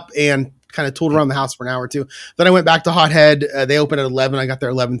got up and kind of tooled around the house for an hour or two. Then I went back to Hothead. They opened at 11. I got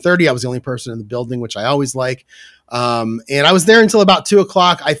there 11:30. I was the only person in the building, which I always like. And I was there until about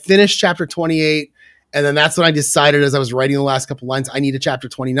 2:00. I finished chapter 28. And then that's when I decided, as I was writing the last couple lines, I need a chapter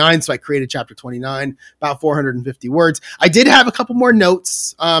 29. So I created chapter 29, about 450 words. I did have a couple more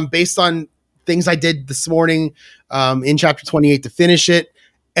notes based on things I did this morning in chapter 28 to finish it.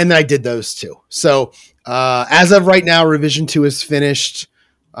 And then I did those too. So as of right now, revision 2 is finished.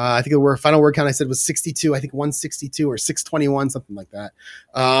 I think the final word count I said was 62. I think 162 or 621, something like that.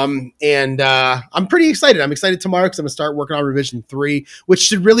 And I'm pretty excited. I'm excited tomorrow because I'm going to start working on revision 3, which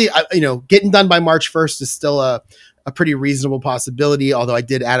should really, getting done by March 1st is still a pretty reasonable possibility. Although I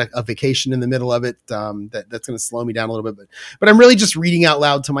did add a vacation in the middle of it. That's going to slow me down a little bit, but I'm really just reading out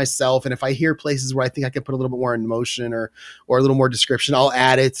loud to myself. And if I hear places where I think I can put a little bit more emotion or a little more description, I'll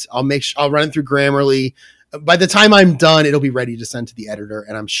add it. I'll run it through Grammarly. By the time I'm done, it'll be ready to send to the editor,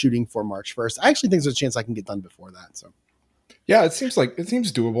 and I'm shooting for March 1st. I actually think there's a chance I can get done before that. So, yeah, it seems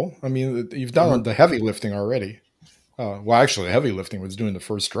doable. I mean, you've done the heavy lifting already. Actually, the heavy lifting was doing the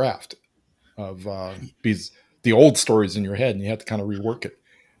first draft of these the old stories in your head, and you had to kind of rework it.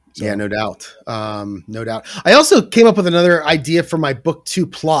 So. Yeah, no doubt. No doubt. I also came up with another idea for my book 2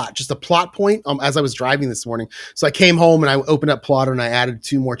 plot, just a plot point as I was driving this morning. So I came home and I opened up Plotter and I added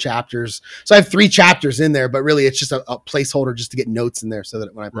 2 more chapters. So I have 3 chapters in there, but really it's just a placeholder just to get notes in there so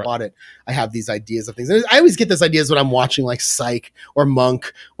that when I plot it, I have these ideas of things. And I always get these ideas when I'm watching like Psych or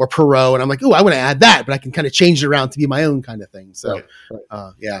Monk or Perot, and I'm like, oh, I want to add that, but I can kind of change it around to be my own kind of thing. So,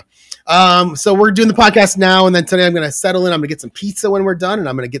 yeah. So we're doing the podcast now, and then today I'm going to settle in. I'm going to get some pizza when we're done, and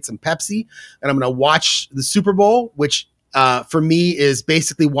I'm going to get some Pepsi, and I'm going to watch the Super Bowl, which for me is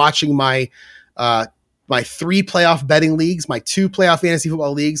basically watching my 3 playoff betting leagues, my 2 playoff fantasy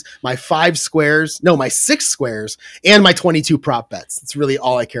football leagues, my 6 squares, and my 22 prop bets. It's really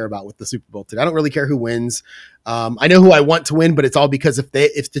all I care about with the Super Bowl today. I don't really care who wins. I know who I want to win, but it's all because if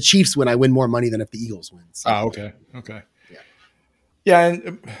the Chiefs win, I win more money than if the Eagles win. So. Okay. Yeah,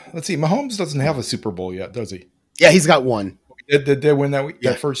 and let's see. Mahomes doesn't have a Super Bowl yet, does he? Yeah, he's got one. Did they win that week?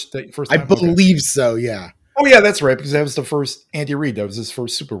 Yeah. That first time? I believe so, yeah. Oh, yeah, that's right, because that was the first Andy Reid. That was his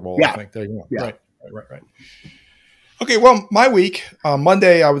first Super Bowl, I think. There you go. Yeah. Right. Okay, well, my week,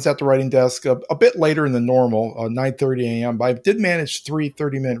 Monday, I was at the writing desk a bit later than normal, 9:30 a.m., but I did manage 3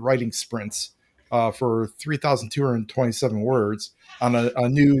 30-minute writing sprints for 3,227 words on a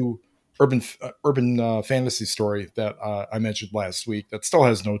new urban fantasy story that I mentioned last week that still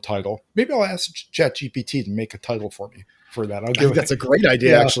has no title. Maybe I'll ask ChatGPT to make a title for me for that. I think that's a great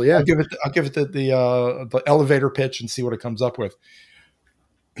idea, actually. Yeah, I'll give it the elevator pitch and see what it comes up with.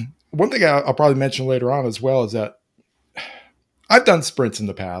 One thing I'll probably mention later on as well is that I've done sprints in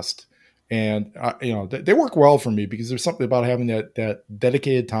the past, and they work well for me because there's something about having that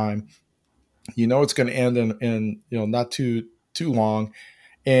dedicated time. It's going to end in not too long,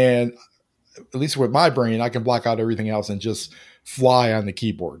 and at least with my brain, I can block out everything else and just fly on the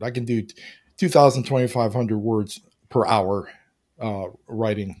keyboard. I can do 2,000, 2,500 words per hour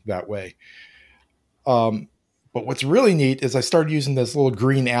writing that way. But what's really neat is I started using this little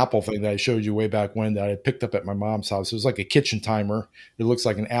green apple thing that I showed you way back when that I picked up at my mom's house. It was like a kitchen timer. It looks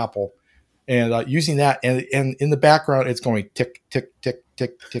like an apple. And using that, and in the background, it's going tick, tick, tick,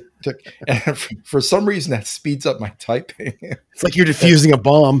 tick, tick, tick. And for some reason, that speeds up my typing. It's like you're diffusing a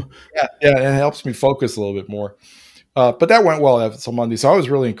bomb. Yeah, and it helps me focus a little bit more. But that went well on Monday, so I was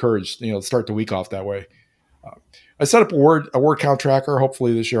really encouraged, to start the week off that way. I set up a word count tracker.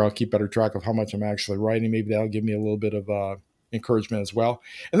 Hopefully this year I'll keep better track of how much I'm actually writing. Maybe that'll give me a little bit of encouragement as well.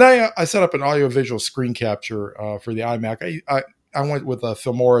 And then I set up an audiovisual screen capture for the iMac. I went with a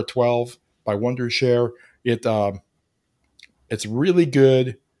Filmora 12 by Wondershare. It's really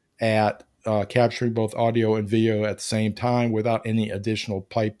good at capturing both audio and video at the same time without any additional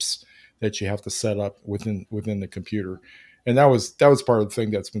pipes that you have to set up within the computer. And that was part of the thing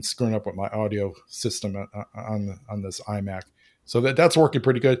that's been screwing up with my audio system on this iMac. So that's working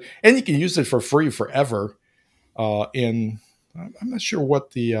pretty good. And you can use it for free forever. I'm not sure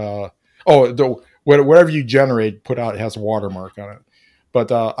what whatever you generate, put out, it has a watermark on it.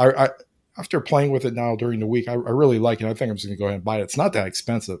 But I after playing with it now during the week, I really like it. I think I'm just going to go ahead and buy it. It's not that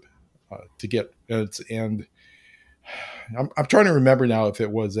expensive to get. And I'm trying to remember now if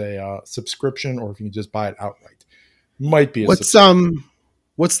it was a subscription or if you can just buy it outright. Might be.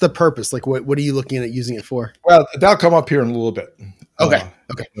 What's the purpose? Like, what are you looking at using it for? Well, that'll come up here in a little bit. Okay. I'm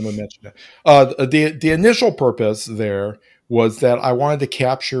going to mention that. The initial purpose there was that I wanted to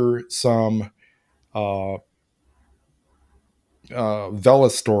capture some Vela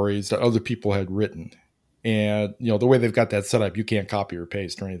stories that other people had written. And the way they've got that set up, you can't copy or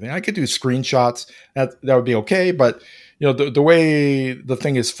paste or anything. I could do screenshots. That would be okay, but the way the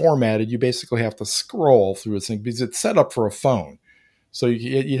thing is formatted, you basically have to scroll through this thing because it's set up for a phone. So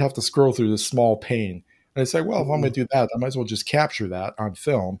you'd have to scroll through this small pane. And I say, well, if I'm going to do that, I might as well just capture that on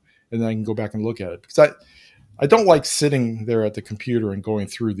film, and then I can go back and look at it. Because I don't like sitting there at the computer and going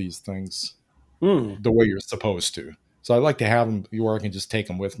through these things the way you're supposed to. So I like to have them where I can just take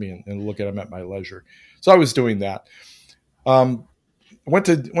them with me and look at them at my leisure. So I was doing that. Went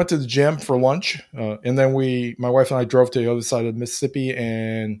to the gym for lunch, and then my wife and I drove to the other side of Mississippi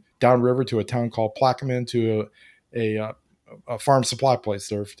and downriver to a town called Plaquemine to a farm supply place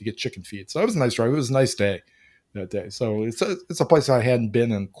there to get chicken feed. So it was a nice drive. It was a nice day that day. So it's a place I hadn't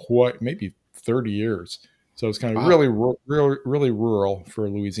been in quite maybe 30 years. So it's kind of really rural for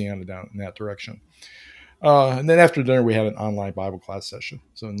Louisiana down in that direction. And then after dinner, we had an online Bible class session.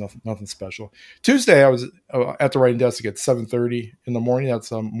 So nothing special. Tuesday, I was at the writing desk at 7:30 in the morning.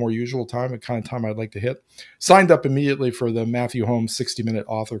 That's a more usual time, the kind of time I'd like to hit. Signed up immediately for the Matthew Holmes 60-minute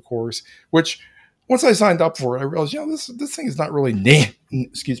author course, which once I signed up for it, I realized, this thing is not really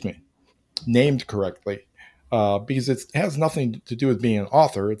named correctly because it has nothing to do with being an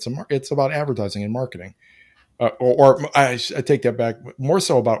author. It's about advertising and marketing. I take that back, more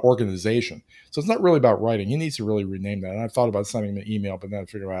so about organization. So it's not really about writing. He needs to really rename that. And I thought about sending him an email, but then I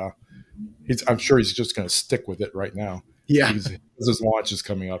figured, well, I'm sure he's just going to stick with it right now. Yeah. Because his launch is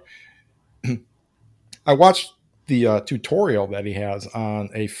coming up. I watched the tutorial that he has on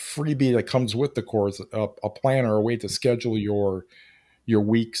a freebie that comes with the course, a planner, a way to schedule your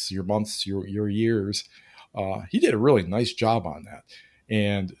weeks, your months, your years. He did a really nice job on that.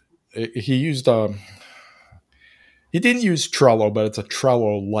 And he used... He didn't use Trello, but it's a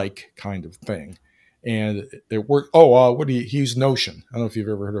Trello-like kind of thing, and it worked. He used Notion? I don't know if you've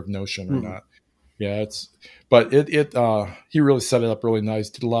ever heard of Notion or not. Yeah, he really set it up really nice.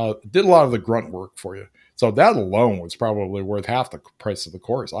 Did a lot of the grunt work for you. So that alone was probably worth half the price of the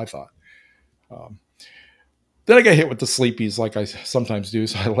course, I thought. Then I got hit with the sleepies, like I sometimes do.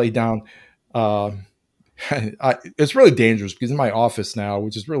 So I lay down. It's really dangerous because in my office now,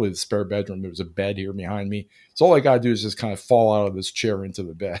 which is really the spare bedroom, there's a bed here behind me. So all I got to do is just kind of fall out of this chair into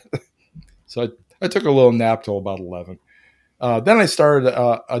the bed. So I took a little nap till about 11. Then I started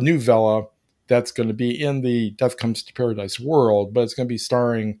a new Vela that's going to be in the Death Comes to Paradise world, but it's going to be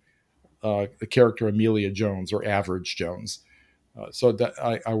starring the character Amelia Jones, or Average Jones. So that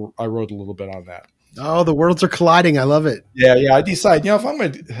I wrote a little bit on that. Oh, the worlds are colliding. I love it. Yeah. I decide, if I'm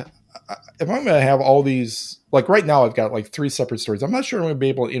going to have all these, like right now, I've got like 3 separate stories. I'm not sure I'm going to be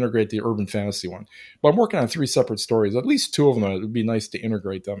able to integrate the urban fantasy one, but I'm working on 3 separate stories. At least 2 of them, it would be nice to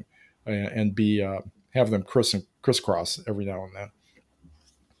integrate them and have them crisscross every now and then.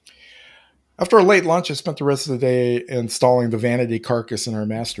 After a late lunch, I spent the rest of the day installing the vanity carcass in our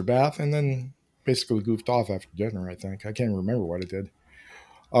master bath, and then basically goofed off after dinner, I think. I can't remember what I did.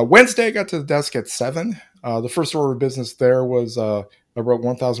 Wednesday, I got to the desk at 7. The first order of business there was I wrote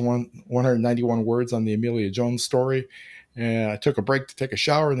 1,191 words on the Amelia Jones story, and I took a break to take a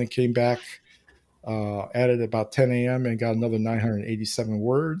shower and then came back at it about 10 a.m. and got another 987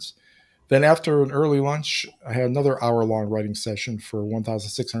 words. Then after an early lunch, I had another hour-long writing session for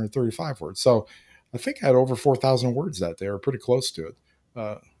 1,635 words. So I think I had over 4,000 words that day, or pretty close to it.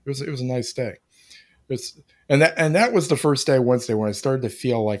 It was a nice day. And that was the first day, Wednesday, when I started to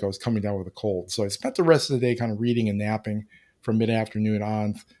feel like I was coming down with a cold. So I spent the rest of the day kind of reading and napping from mid-afternoon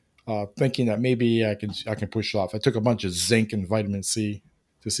on, thinking that maybe I can push it off. I took a bunch of zinc and vitamin C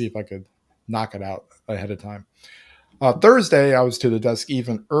to see if I could knock it out ahead of time. Thursday, I was to the desk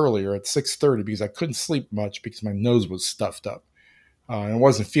even earlier at 6:30 because I couldn't sleep much because my nose was stuffed up and I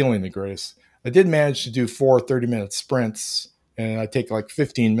wasn't feeling the greatest. I did manage to do 4 30-minute sprints, and I take like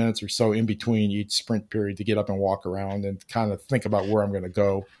 15 minutes or so in between each sprint period to get up and walk around and kind of think about where I'm going to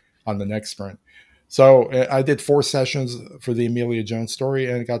go on the next sprint. So I did 4 sessions for the Amelia Jones story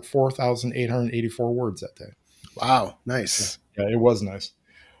and got 4,884 words that day. Wow, nice. Yeah, it was nice.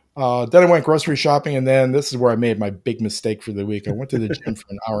 Then I went grocery shopping, and then this is where I made my big mistake for the week. I went to the gym for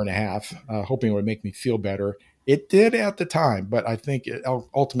an hour and a half, hoping it would make me feel better. It did at the time, but I think it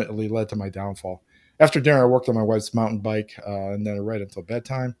ultimately led to my downfall. After dinner, I worked on my wife's mountain bike, and then I read until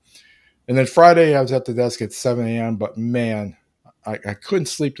bedtime. And then Friday, I was at the desk at 7 a.m., but man, I couldn't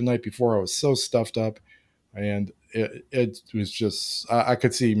sleep the night before. I was so stuffed up, and it was just, I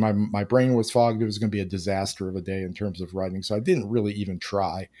could see my brain was fogged. It was going to be a disaster of a day in terms of writing, so I didn't really even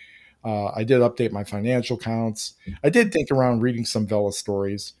try. I did update my financial accounts. I did think around reading some Vela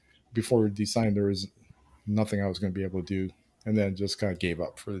stories before deciding there was nothing I was going to be able to do and then just kind of gave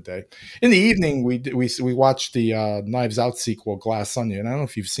up for the day. In the evening, we watched the Knives Out sequel, Glass Onion. I don't know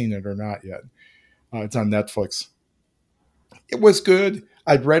if you've seen it or not yet. It's on Netflix. It was good.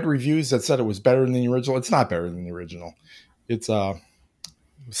 I'd read reviews that said it was better than the original. It's not better than the original. It's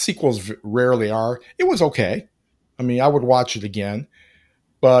sequels rarely are. It was okay. I mean, I would watch it again,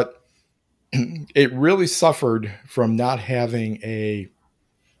 but it really suffered from not having a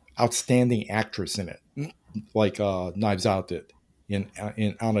outstanding actress in it, like Knives Out did in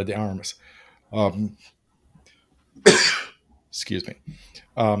Ana de Armas. Excuse me.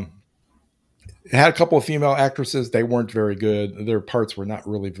 It had a couple of female actresses. They weren't very good. Their parts were not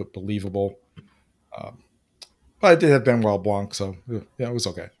really believable. But I did have Benoit Blanc, so yeah, it was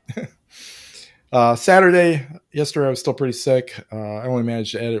okay. Yesterday, I was still pretty sick. I only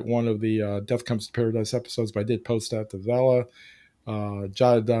managed to edit one of the Death Comes to Paradise episodes, but I did post that to Vela.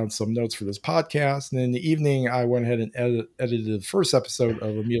 Jotted down some notes for this podcast. And in the evening, I went ahead and edited the first episode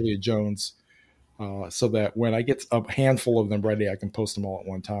of Amelia Jones so that when I get a handful of them ready, I can post them all at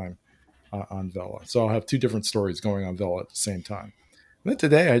one time on Vela. So I'll have two different stories going on Vela at the same time. And then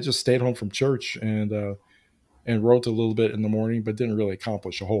today, I just stayed home from church and wrote a little bit in the morning, but didn't really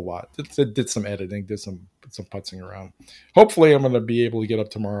accomplish a whole lot. Did some editing, did some putzing around. Hopefully, I'm going to be able to get up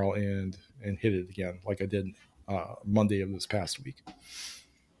tomorrow and hit it again like I did Monday of this past week.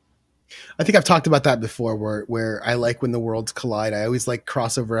 I think I've talked about that before where I like when the worlds collide. I always like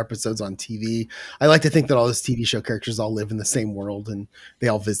crossover episodes on TV. I like to think that all those TV show characters all live in the same world and they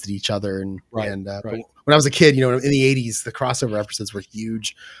all visit each other. Right. When I was a kid, in the 80s, the crossover episodes were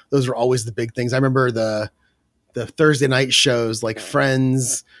huge. Those were always the big things. I remember the Thursday night shows like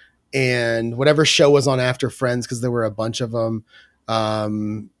Friends and whatever show was on after Friends, because there were a bunch of them.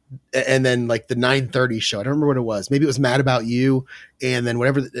 And then like the 9:30 show, I don't remember what it was. Maybe it was Mad About You. And then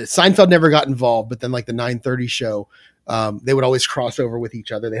whatever, Seinfeld never got involved, but then like the 9:30 show, they would always cross over with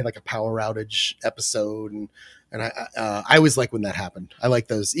each other. They had like a power outage episode. And I always like when that happened. I like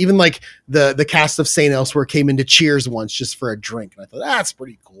those. Even like the cast of St. Elsewhere came into Cheers once just for a drink. And I thought that's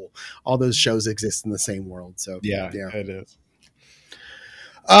pretty cool. All those shows exist in the same world. So yeah. It is.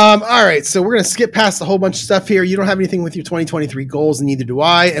 All right, so we're gonna skip past a whole bunch of stuff here. You don't have anything with your 2023 goals, and neither do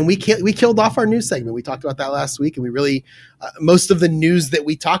I. And we killed off our news segment. We talked about that last week, and we really most of the news that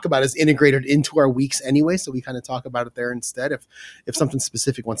we talk about is integrated into our weeks anyway. So we kind of talk about it there instead. If something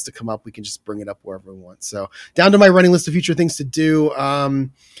specific wants to come up, we can just bring it up wherever we want. So down to my running list of future things to do. I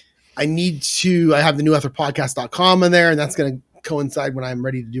have the newauthorpodcast.com in there, and that's going to coincide when I'm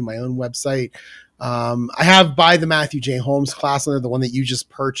ready to do my own website. I have Buy the Matthew J. Holmes class on there, the one that you just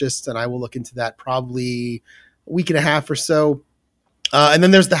purchased, and I will look into that probably a week and a half or so. And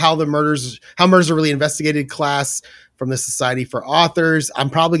then there's the How Murders Are Really Investigated class from the Society for Authors. I'm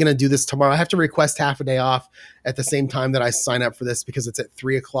probably going to do this tomorrow. I have to request half a day off at the same time that I sign up for this because it's at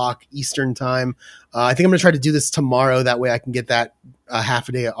 3:00 Eastern time. I think I'm going to try to do this tomorrow. That way I can get that half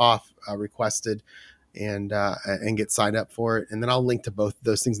a day off requested and get signed up for it. And then I'll link to both of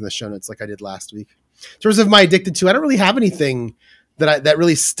those things in the show notes like I did last week. In terms of my addicted to, I don't really have anything that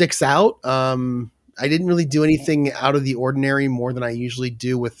really sticks out. I didn't really do anything out of the ordinary more than I usually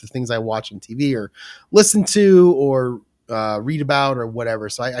do with the things I watch on TV or listen to or read about or whatever.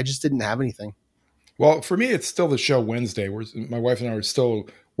 So I just didn't have anything. Well, for me, it's still the show Wednesday, where my wife and I are still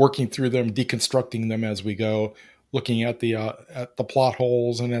working through them, deconstructing them as we go, looking at the plot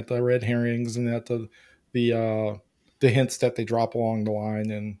holes and at the red herrings and at the hints that they drop along the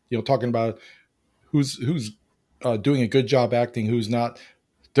line, and talking about who's doing a good job acting, who's not.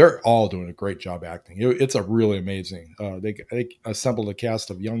 They're all doing a great job acting. It's a really amazing. They assembled a cast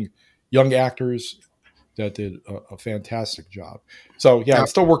of young actors that did a fantastic job. So yeah, I'm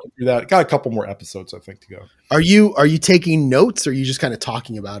still working through that. Got a couple more episodes I think to go. Are you taking notes, or are you just kind of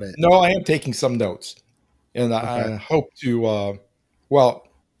talking about it? No, I am taking some notes. And okay. I hope to,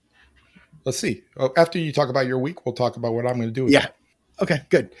 let's see. After you talk about your week, we'll talk about what I'm going to do with it. Okay,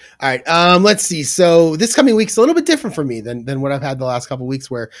 good. All right. Let's see. So this coming week's a little bit different for me than what I've had the last couple of weeks,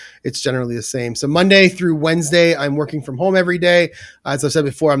 where it's generally the same. So Monday through Wednesday, I'm working from home every day. As I've said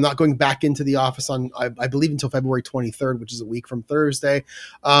before, I'm not going back into the office I believe until February 23rd, which is a week from Thursday.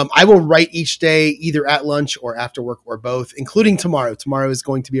 I will write each day either at lunch or after work or both, including tomorrow. Tomorrow is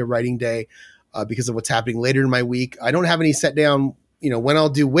going to be a writing day because of what's happening later in my week. I don't have any set down, when I'll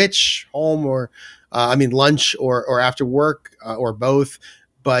do which, home or lunch or after work or both,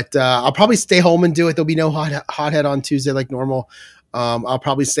 but I'll probably stay home and do it. There'll be no hothead on Tuesday like normal. I'll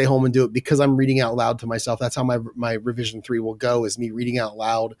probably stay home and do it because I'm reading out loud to myself. That's how my revision 3 will go, is me reading out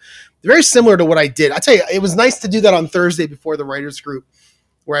loud. Very similar to what I did. I tell you, it was nice to do that on Thursday before the writers group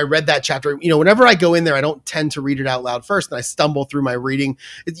where I read that chapter. Whenever I go in there, I don't tend to read it out loud first, and I stumble through my reading.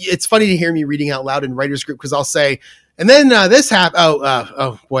 It's funny to hear me reading out loud in writers group, because I'll say, and then this happened.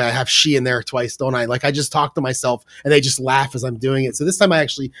 Oh boy, I have she in there twice, don't I? Like, I just talk to myself and they just laugh as I'm doing it. So this time I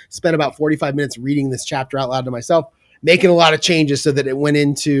actually spent about 45 minutes reading this chapter out loud to myself, making a lot of changes so that it went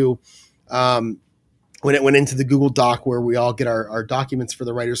into, when it went into the Google Doc where we all get our documents for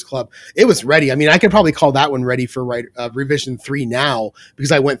the Writers Club, it was ready. I mean, I could probably call that one ready for revision 3 now,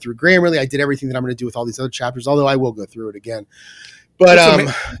 because I went through Grammarly. I did everything that I'm going to do with all these other chapters, although I will go through it again. But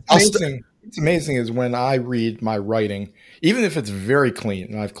it's amazing is when I read my writing, even if it's very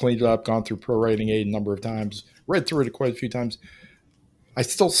clean, and I've cleaned it up, gone through Pro Writing Aid a number of times, read through it quite a few times, I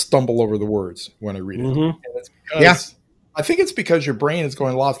still stumble over the words when I read it. Mm-hmm. And it's because I think it's because your brain is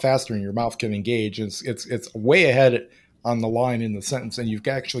going a lot faster and your mouth can engage. It's way ahead on the line in the sentence, and you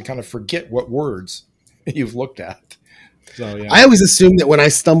actually kind of forget what words you've looked at. So yeah. I always assume that when I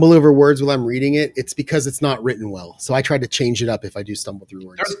stumble over words while I'm reading it, it's because it's not written well. So I try to change it up if I do stumble through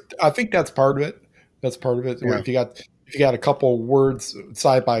words. I think that's part of it. That's part of it. Yeah. If you got a couple words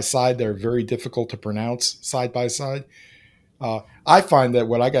side by side, they're very difficult to pronounce side by side. I find that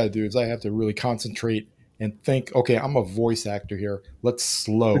what I got to do is I have to really concentrate and think, okay, I'm a voice actor here. Let's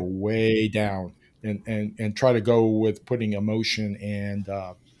slow way down and try to go with putting emotion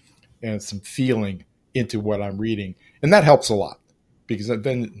and some feeling into what I'm reading. And that helps a lot, because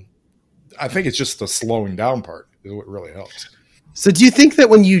then I think it's just the slowing down part is what really helps. So do you think that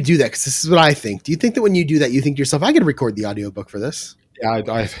when you do that, because this is what I think, do you think that when you do that, you think to yourself, I could record the audiobook for this?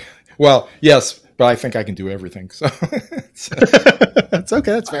 Yeah, well, yes, but I think I can do everything. So that's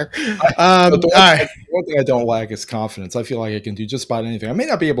okay. That's fair. One thing I don't lack is confidence. I feel like I can do just about anything. I may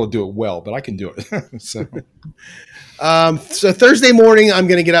not be able to do it well, but I can do it. So Thursday morning, I'm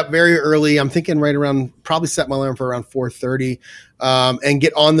going to get up very early. I'm thinking right around, probably set my alarm for around 4:30, and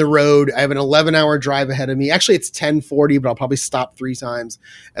get on the road. I have an 11-hour drive ahead of me. Actually, it's 10:40, but I'll probably stop 3 times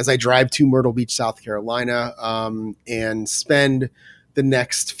as I drive to Myrtle Beach, South Carolina, and spend the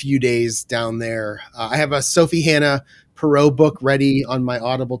next few days down there. I have a Sophie Hannah Perot book ready on my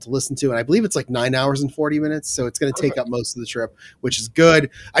Audible to listen to, and I believe it's like 9 hours and 40 minutes, so it's going to take up most of the trip, which is good.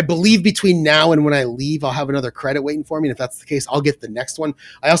 I believe between now and when I leave, I'll have another credit waiting for me, and if that's the case, I'll get the next one.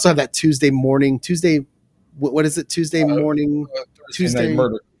 I also have that Tuesday morning, what is it? Tuesday morning, Thursday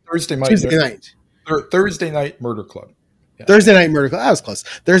night Murder Club. Yeah. Thursday Night Murder Club. That was close.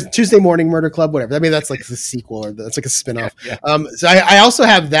 There's Tuesday Morning Murder Club, whatever. I mean, that's like the sequel, or that's like a spinoff. Yeah. So I also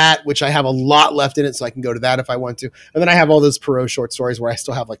have that, which I have a lot left in it, so I can go to that if I want to. And then I have all those Perot short stories where I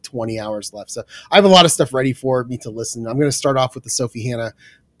still have like 20 hours left. So I have a lot of stuff ready for me to listen. I'm going to start off with the Sophie Hannah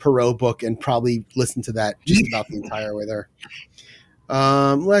Perot book and probably listen to that just about the entire way there.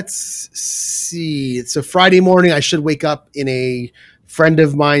 Let's see. So Friday morning, I should wake up in a friend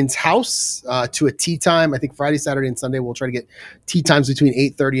of mine's house to a tea time. I think Friday, Saturday, and Sunday we'll try to get tea times between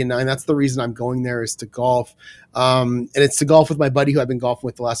 8:30 and 9. That's the reason I'm going there, is to golf. And it's to golf with my buddy who I've been golfing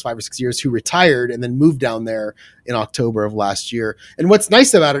with the last 5 or 6 years, who retired and then moved down there in October of last year. And what's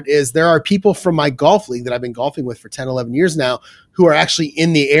nice about it is there are people from my golf league that I've been golfing with for 10, 11 years now who are actually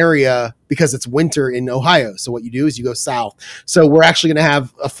in the area because it's winter in Ohio. So what you do is you go south. So we're actually going to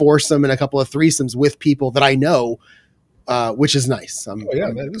have a foursome and a couple of threesomes with people that I know, which is nice.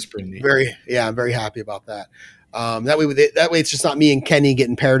 That is pretty neat. I'm very happy about that. That way it's just not me and Kenny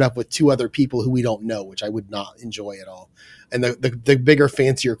getting paired up with 2 other people who we don't know, which I would not enjoy at all. And the bigger,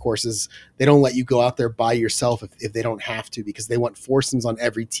 fancier courses, they don't let you go out there by yourself if they don't have to, because they want foursomes on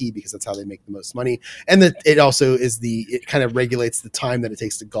every tee, because that's how they make the most money. And it also is it kind of regulates the time that it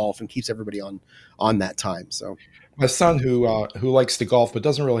takes to golf and keeps everybody on that time. So my son, who likes to golf but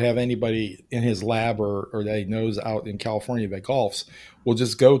doesn't really have anybody in his lab or that he knows out in California that golfs, will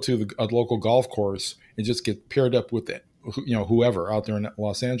just go to a local golf course and just get paired up with whoever out there in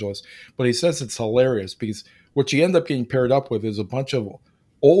Los Angeles. But he says it's hilarious, because what you end up getting paired up with is a bunch of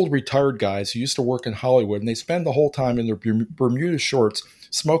old retired guys who used to work in Hollywood, and they spend the whole time in their Bermuda shorts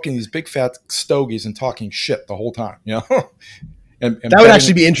smoking these big fat stogies and talking shit the whole time, And that would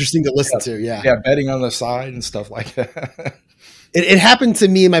actually be interesting to listen to. Yeah, betting on the side and stuff like that. It happened to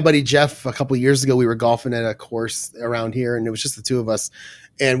me and my buddy Jeff a couple of years ago. We were golfing at a course around here, and it was just the 2 of us.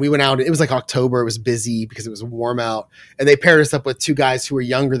 And we went out. It was like October. It was busy because it was warm out. And they paired us up with 2 guys who were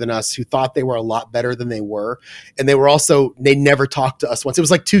younger than us, who thought they were a lot better than they were. And they never talked to us once. It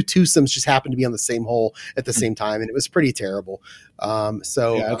was like 2 twosomes just happened to be on the same hole at the same time. And it was pretty terrible. I'm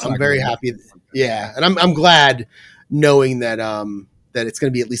very happy. Yeah. And I'm glad knowing that, that it's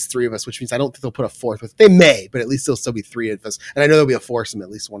going to be at least three of us, which means I don't think they'll put a fourth with. They may, but at least there'll still be three of us, and I know there'll be a foursome at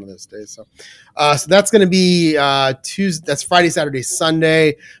least one of those days. So that's going to be Tuesday. That's Friday, Saturday,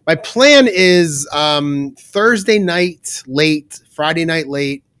 Sunday. My plan is Thursday night late, Friday night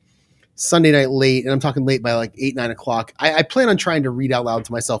late, Sunday night late, and I'm talking late by like 8, 9 o'clock. I plan on trying to read out loud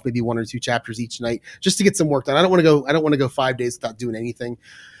to myself, maybe 1 or 2 chapters each night, just to get some work done. I don't want to go 5 days without doing anything.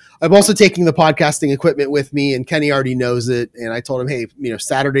 I'm also taking the podcasting equipment with me, and Kenny already knows it. And I told him, hey,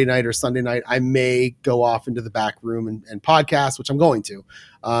 Saturday night or Sunday night, I may go off into the back room and podcast, which I'm going to.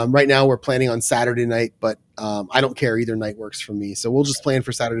 Right now, we're planning on Saturday night, but I don't care. Either night works for me. So we'll just plan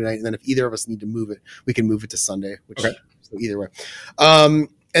for Saturday night, and then if either of us need to move it, we can move it to Sunday. So either way.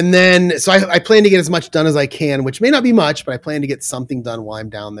 And then, so I plan to get as much done as I can, which may not be much, but I plan to get something done while I'm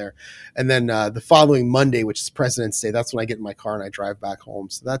down there. And then the following Monday, which is President's Day, that's when I get in my car and I drive back home.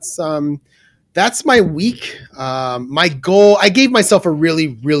 So that's my week. My goal, I gave myself a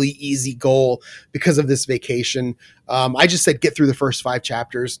really, really easy goal because of this vacation. I just said, get through the first 5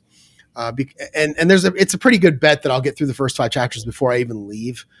 chapters. And it's a pretty good bet that I'll get through the first 5 chapters before I even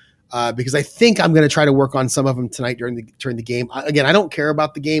leave. Because I think I'm going to try to work on some of them tonight during the game. Again, I don't care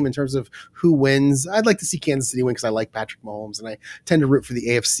about the game in terms of who wins. I'd like to see Kansas City win because I like Patrick Mahomes, and I tend to root for the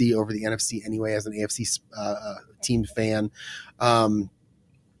AFC over the NFC anyway as an AFC team fan.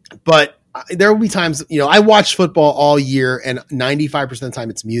 But there will be times, I watch football all year, and 95% of the time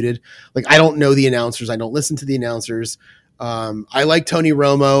it's muted. Like, I don't know the announcers. I don't listen to the announcers. I like Tony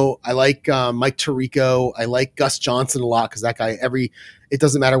Romo. I like Mike Tirico. I like Gus Johnson a lot because that guy, it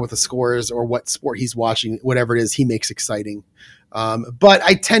doesn't matter what the score is or what sport he's watching, whatever it is, he makes exciting. But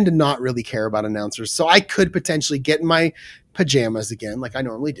I tend to not really care about announcers. So I could potentially get in my pajamas again, like I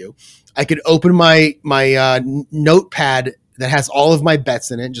normally do. I could open my notepad that has all of my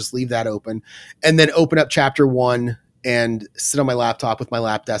bets in it, just leave that open, and then open up chapter 1 and sit on my laptop with my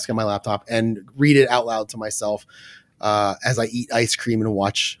lap desk and my laptop and read it out loud to myself. As I eat ice cream and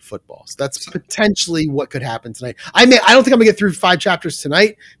watch football. So that's potentially what could happen tonight. I don't think I'm gonna get through 5 chapters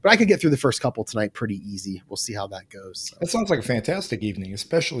tonight, but I could get through the first couple tonight pretty easy. We'll see how that goes. So. That sounds like a fantastic evening,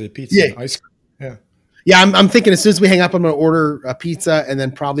 especially a pizza and ice cream. Yeah. I'm thinking as soon as we hang up, I'm going to order a pizza, and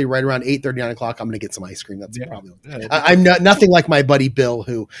then probably right around 8:30, 9 o'clock, I'm going to get some ice cream. That's probably. I'm nothing like my buddy Bill,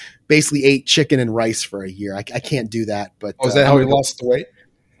 who basically ate chicken and rice for a year. I can't do that. But is that how he lost the weight?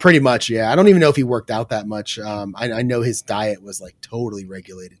 Pretty much, yeah. I don't even know if he worked out that much. I know his diet was like totally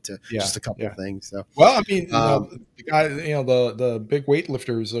regulated to just a couple of things. So, well, I mean, the guy, the big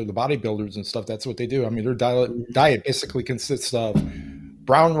weightlifters or the bodybuilders and stuff, that's what they do. I mean, their diet basically consists of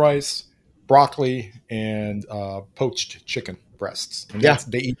brown rice, broccoli, and poached chicken breasts. And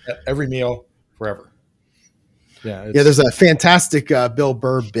they eat that every meal forever. Yeah, there's a fantastic Bill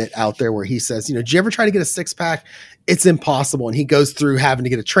Burr bit out there where he says, did you ever try to get a 6-pack? It's impossible. And he goes through having to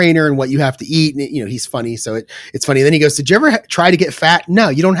get a trainer and what you have to eat. And, he's funny. So it's funny. And then he goes, did you ever try to get fat? No,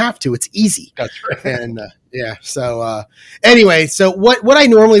 you don't have to. It's easy. That's right. And So anyway, so what I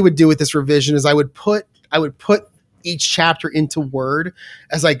normally would do with this revision is I would put each chapter into Word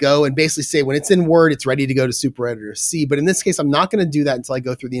as I go and basically say when it's in Word, it's ready to go to Super Editor C. But in this case, I'm not going to do that until I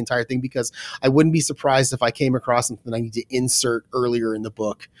go through the entire thing, because I wouldn't be surprised if I came across something I need to insert earlier in the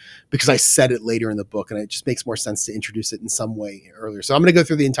book because I said it later in the book, and it just makes more sense to introduce it in some way earlier. So I'm going to go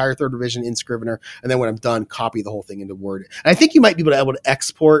through the entire 3rd revision in Scrivener, and then when I'm done, copy the whole thing into Word. And I think you might be able to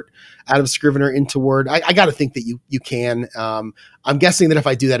export out of Scrivener into Word. I got to think that you can. I'm guessing that if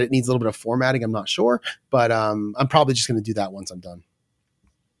I do that, it needs a little bit of formatting. I'm not sure, but I'm probably just going to do that once I'm done.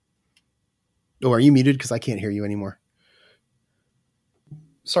 Oh, are you muted? Because I can't hear you anymore.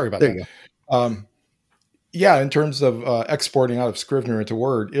 Sorry about that. There you go. In terms of exporting out of Scrivener into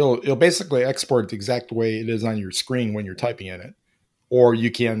Word, it'll basically export the exact way it is on your screen when you're typing in it. Or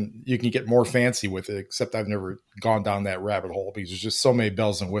you can get more fancy with it, except I've never gone down that rabbit hole because there's just so many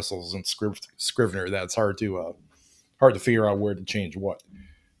bells and whistles in Scrivener that it's hard to figure out where to change what.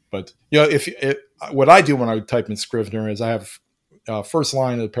 But what I do when I type in Scrivener is I have first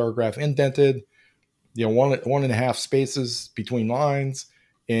line of the paragraph indented, 1.5 spaces between lines,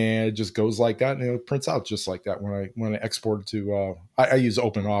 and it just goes like that, and it prints out just like that when I export it to. I use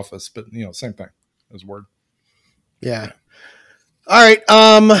Open Office, but same thing as Word. Yeah. All right.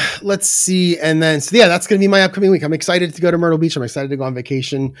 Let's see. And then, that's going to be my upcoming week. I'm excited to go to Myrtle Beach. I'm excited to go on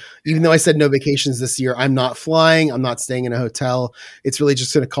vacation. Even though I said no vacations this year, I'm not flying. I'm not staying in a hotel. It's really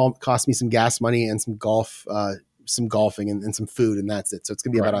just going to cost me some gas money and some golfing and some food. And that's it. So it's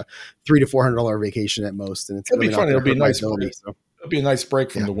going to be about a $300 to $400 vacation at most. And it's It'll be fun. It'll be a nice break. It'll be a nice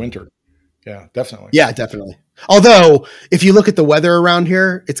break from the winter. Yeah, definitely. Yeah, definitely. Although, if you look at the weather around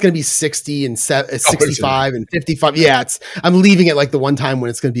here, it's going to be 60 and 65 and 55. Yeah, I'm leaving it like the one time when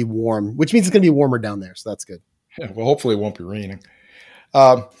it's going to be warm, which means it's going to be warmer down there. So that's good. Yeah, well, hopefully it won't be raining.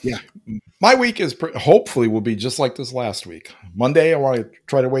 Yeah. My week is hopefully will be just like this last week. Monday, I want to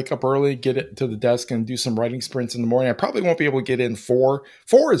try to wake up early, get it to the desk, and do some writing sprints in the morning. I probably won't be able to get in 4.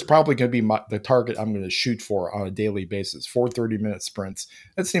 4 is probably going to be the target I'm going to shoot for on a daily basis. 4 30-minute sprints.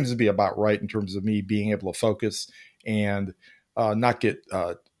 That seems to be about right in terms of me being able to focus and not get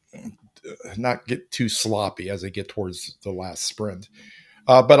too sloppy as I get towards the last sprint.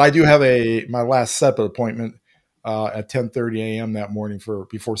 But I do have my last SEPA appointment at 10:30 a.m. that morning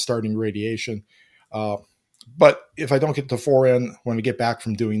before starting radiation. But if I don't get to 4 in, when I get back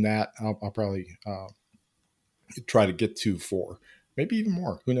from doing that, I'll probably try to get to 4, maybe even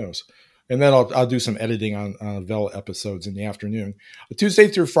more. Who knows? And then I'll do some editing on Vela episodes in the afternoon. Tuesday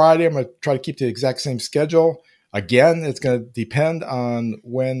through Friday, I'm going to try to keep the exact same schedule. Again, it's going to depend on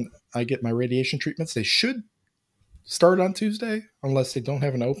when I get my radiation treatments. They should start on Tuesday unless they don't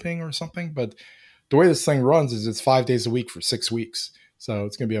have an opening or something. But the way this thing runs is it's 5 days a week for 6 weeks. So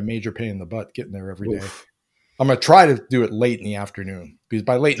it's going to be a major pain in the butt getting there every day. I'm going to try to do it late in the afternoon because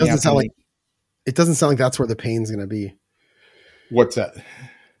by late in the afternoon. It doesn't sound like that's where the pain's going to be. What's that?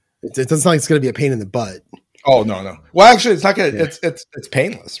 It doesn't sound like it's going to be a pain in the butt. Oh, no. Well, actually, it's not going to, it's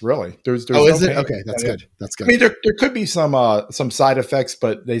painless, really. There's no is it? Okay. That's good. That's good. I mean, there could be some side effects,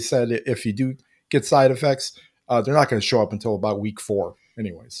 but they said if you do get side effects, they're not going to show up until about week 4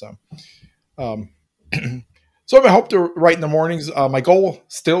 anyway. So, so I hope to write in the mornings. My goal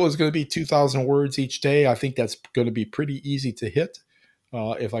still is going to be 2,000 words each day. I think that's going to be pretty easy to hit.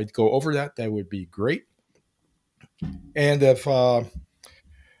 If I go over that would be great. And if,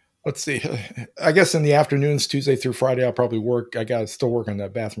 let's see, I guess in the afternoons, Tuesday through Friday, I'll probably work. I got to still work on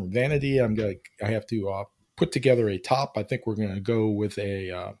that bathroom vanity. I have to put together a top. I think we're going to go with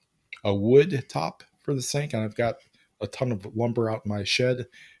a wood top for the sink. And I've got a ton of lumber out in my shed,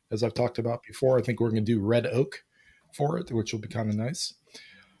 as I've talked about before. I think we're going to do red oak for it, which will be kind of nice.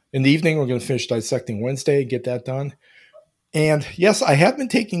 In the evening, we're going to finish dissecting Wednesday, get that done. And yes, I have been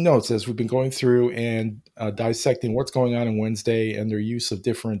taking notes as we've been going through and dissecting what's going on in Wednesday and their use of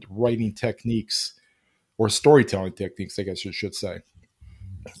different writing techniques or storytelling techniques, I guess you should say.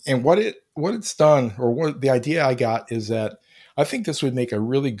 And what it's done, or what the idea I got, is that I think this would make a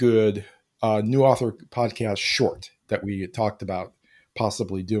really good new author podcast short that we talked about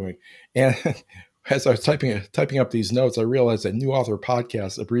possibly doing. And as I was typing up these notes, I realized that new author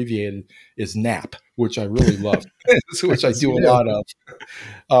podcast abbreviated is NAP, which I really love, which I do a lot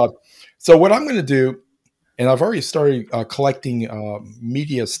of. So what I'm going to do, and I've already started collecting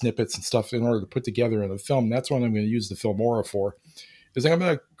media snippets and stuff in order to put together in a film. That's what I'm going to use the Filmora for. Is I'm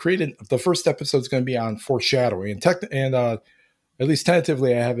going to create the first episode is going to be on foreshadowing, and at least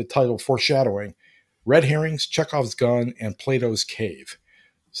tentatively, I have it titled "Foreshadowing: Red Herrings, Chekhov's Gun, and Plato's Cave."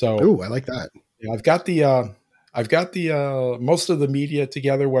 So, ooh, I like that. Yeah, I've got the most of the media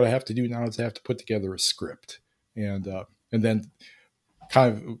together. What I have to do now is I have to put together a script, and then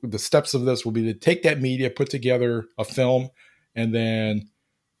kind of the steps of this will be to take that media, put together a film, and then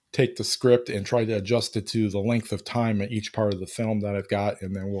take the script and try to adjust it to the length of time at each part of the film that I've got,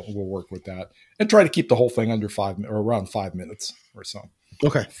 and then we'll work with that and try to keep the whole thing under 5 or around 5 minutes or so.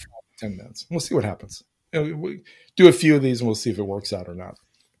 Okay, 10 minutes. We'll see what happens. We'll do a few of these and we'll see if it works out or not.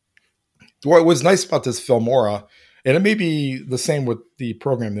 What was nice about this Filmora, and it may be the same with the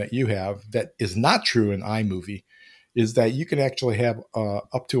program that you have that is not true in iMovie, is that you can actually have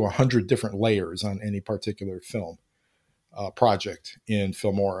up to 100 different layers on any particular film project in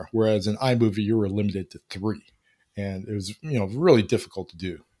Filmora, whereas in iMovie you were limited to 3, and it was really difficult to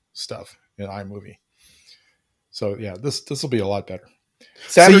do stuff in iMovie. So yeah, this will be a lot better.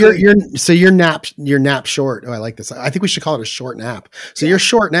 Saturday. So your nap short. Oh, I like this. I think we should call it a short nap. So your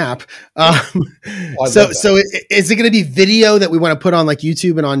short nap. So is it going to be video that we want to put on like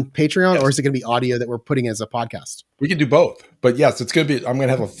YouTube and on Patreon, yes, or is it going to be audio that we're putting as a podcast? We can do both, but yes, it's going to be. I'm going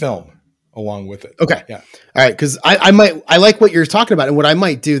to have a film along with it. Okay. Yeah. All right. Because I like what you're talking about, and what I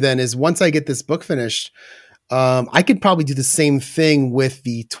might do then is once I get this book finished, I could probably do the same thing with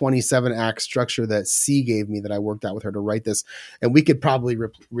the 27 act structure that C gave me that I worked out with her to write this. And we could probably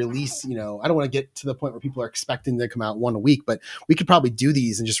release, I don't want to get to the point where people are expecting to come out one a week, but we could probably do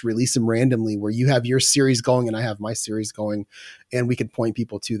these and just release them randomly where you have your series going and I have my series going, and we could point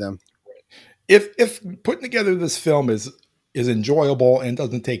people to them. If putting together this film is enjoyable and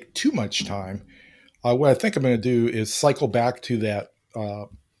doesn't take too much time, what I think I'm going to do is cycle back to that,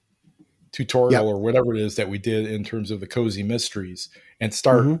 tutorial or whatever it is that we did in terms of the cozy mysteries, and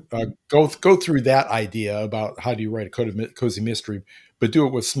start go through that idea about how do you write a cozy mystery, but do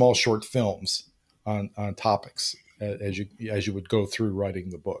it with small short films on topics as you would go through writing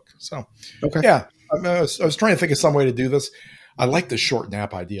the book. So I was trying to think of some way to do this. I like the short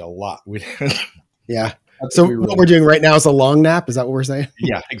nap idea a lot. So what we're doing right now is a long nap. Is that what we're saying?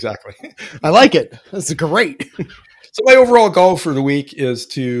 Yeah, exactly. I like it. That's great. So my overall goal for the week is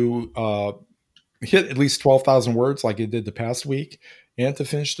to hit at least 12,000 words like I did the past week, and to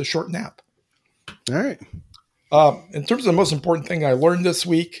finish the short nap. All right. In terms of the most important thing I learned this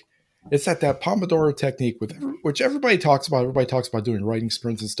week, it's that Pomodoro technique, which everybody talks about. Everybody talks about doing writing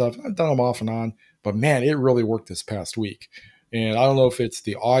sprints and stuff. I've done them off and on, but man, it really worked this past week. And I don't know if it's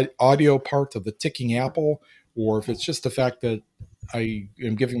the audio part of the ticking apple, or if it's just the fact that I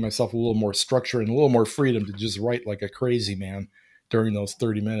am giving myself a little more structure and a little more freedom to just write like a crazy man during those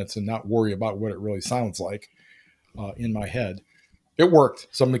 30 minutes and not worry about what it really sounds like in my head. It worked.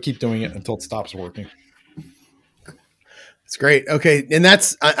 So I'm going to keep doing it until it stops working. It's great. Okay. And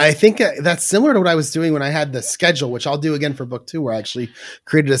I think that's similar to what I was doing when I had the schedule, which I'll do again for book 2, where I actually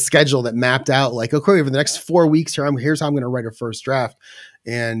created a schedule that mapped out like, okay, over the next 4 weeks here's how I'm going to write a first draft.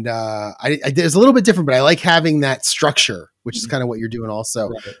 And I did, it's a little bit different, but I like having that structure, which is kind of what you're doing also.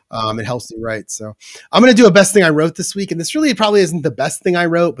 Right. It helps me write. So I'm going to do a best thing I wrote this week. And this really probably isn't the best thing I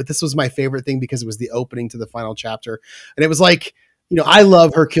wrote, but this was my favorite thing because it was the opening to the final chapter. And it was like, I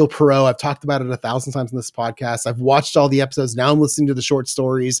love Hercule Poirot. I've talked about it 1,000 times in this podcast. I've watched all the episodes. Now I'm listening to the short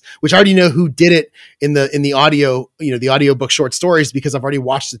stories, which I already know who did it in the audio, the audiobook short stories, because I've already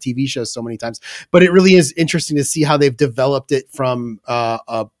watched the TV show so many times. But it really is interesting to see how they've developed it from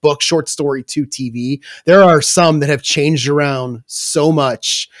a book short story to TV. There are some that have changed around so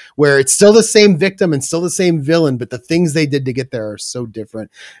much where it's still the same victim and still the same villain, but the things they did to get there are so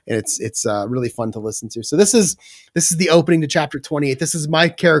different. And it's really fun to listen to. So this is the opening to chapter 28. This is my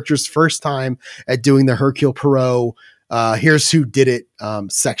character's first time at doing the Hercule Poirot here's who did it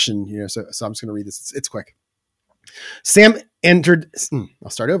section. So I'm just going to read this. It's quick. Sam entered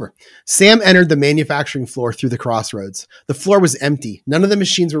the manufacturing floor through the crossroads. The floor was empty. None of the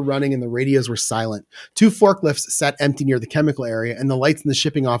machines were running and the radios were silent. 2 forklifts sat empty near the chemical area and the lights in the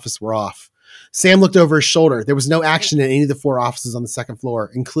shipping office were off. Sam looked over his shoulder. There was no action in any of the 4 offices on the second floor,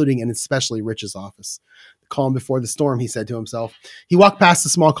 including and especially Rich's office. Calm before the storm, he said to himself. He walked past the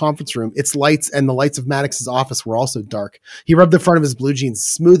small conference room. Its lights and the lights of Maddox's office were also dark. He rubbed the front of his blue jeans,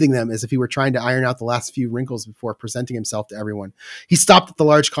 smoothing them as if he were trying to iron out the last few wrinkles before presenting himself to everyone. He stopped at the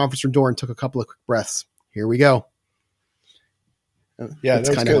large conference room door and took a couple of quick breaths. Here we go. Yeah,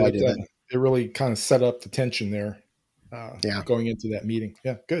 that's kind of how I did that. It really kind of set up the tension there. Going into that meeting.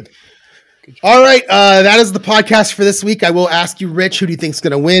 Yeah, good. All right, that is the podcast for this week. I will ask you, Rich, who do you think is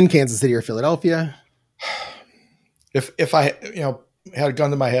going to win, Kansas City or Philadelphia? If I had a gun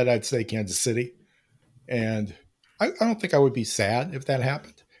to my head, I'd say Kansas City, and I don't think I would be sad if that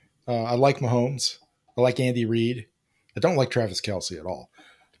happened. I like Mahomes. I like Andy Reid. I don't like Travis Kelce at all.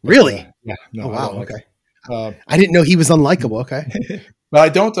 But, really? Yeah. No. Oh, wow. Okay. I didn't know he was unlikable. Okay. But I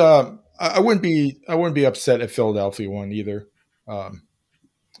don't. I wouldn't be upset if Philadelphia won either,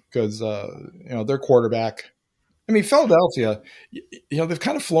 because their quarterback. I mean, Philadelphia, they've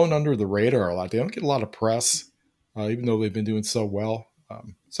kind of flown under the radar a lot. They don't get a lot of press, even though they've been doing so well.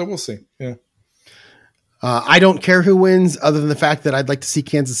 So we'll see. Yeah. I don't care who wins, other than the fact that I'd like to see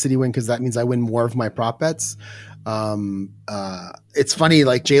Kansas City win because that means I win more of my prop bets. It's funny,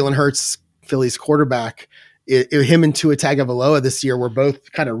 like Jalen Hurts, Philly's quarterback, him and Tua Tagovailoa this year were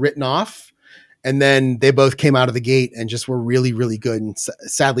both kind of written off. And then they both came out of the gate and just were really, really good. And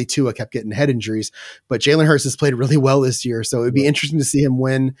sadly, Tua kept getting head injuries. But Jalen Hurts has played really well this year. So it would be interesting to see him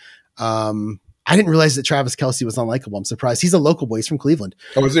win. I didn't realize that Travis Kelce was unlikable. I'm surprised. He's a local boy. He's from Cleveland.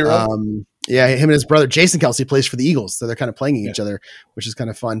 Oh, is he really? Yeah, him and his brother, Jason Kelce, plays for the Eagles. So they're kind of playing each other, which is kind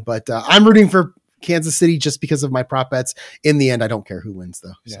of fun. But I'm rooting for Kansas City just because of my prop bets. In the end, I don't care who wins,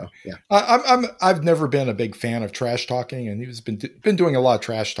 though. Yeah. So, yeah. I've never been a big fan of trash talking, and he's been doing a lot of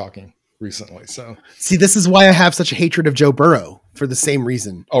trash talking recently. So see, this is why I have such a hatred of Joe Burrow for the same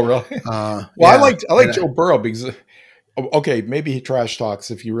reason. Oh, really? I like Joe Burrow because, okay, maybe he trash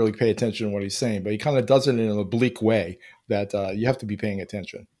talks if you really pay attention to what he's saying, but he kind of does it in an oblique way that you have to be paying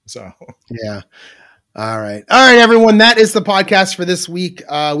attention. So yeah. All right, everyone. That is the podcast for this week.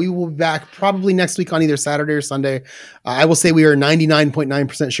 We will be back probably next week on either Saturday or Sunday. I will say we are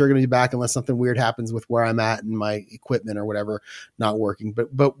 99.9% sure going to be back unless something weird happens with where I'm at and my equipment or whatever not working.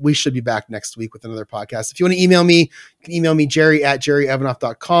 But we should be back next week with another podcast. If you want to email me, you can email me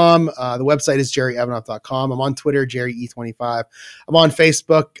jerry@jerryevanoff.com. The website is jerryevanoff.com. I'm on Twitter, JerryE25. I'm on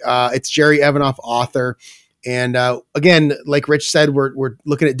Facebook. It's Jerry Evanoff Author. And again, like Rich said, we're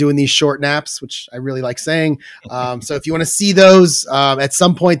looking at doing these short naps, which I really like saying. So if you want to see those, at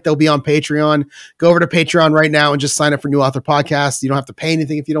some point they'll be on Patreon. Go over to Patreon right now and just sign up for New Author Podcast. You don't have to pay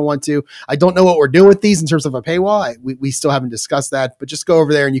anything if you don't want to. I don't know what we're doing with these in terms of a paywall. We still haven't discussed that, but just go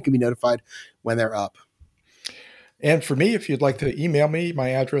over there and you can be notified when they're up. And for me, if you'd like to email me, my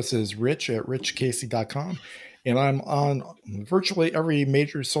address is rich@richcasey.com. And I'm on virtually every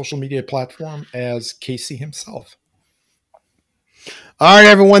major social media platform as Casey himself. All right,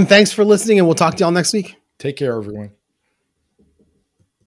 everyone. Thanks for listening, and we'll talk to y'all next week. Take care, everyone.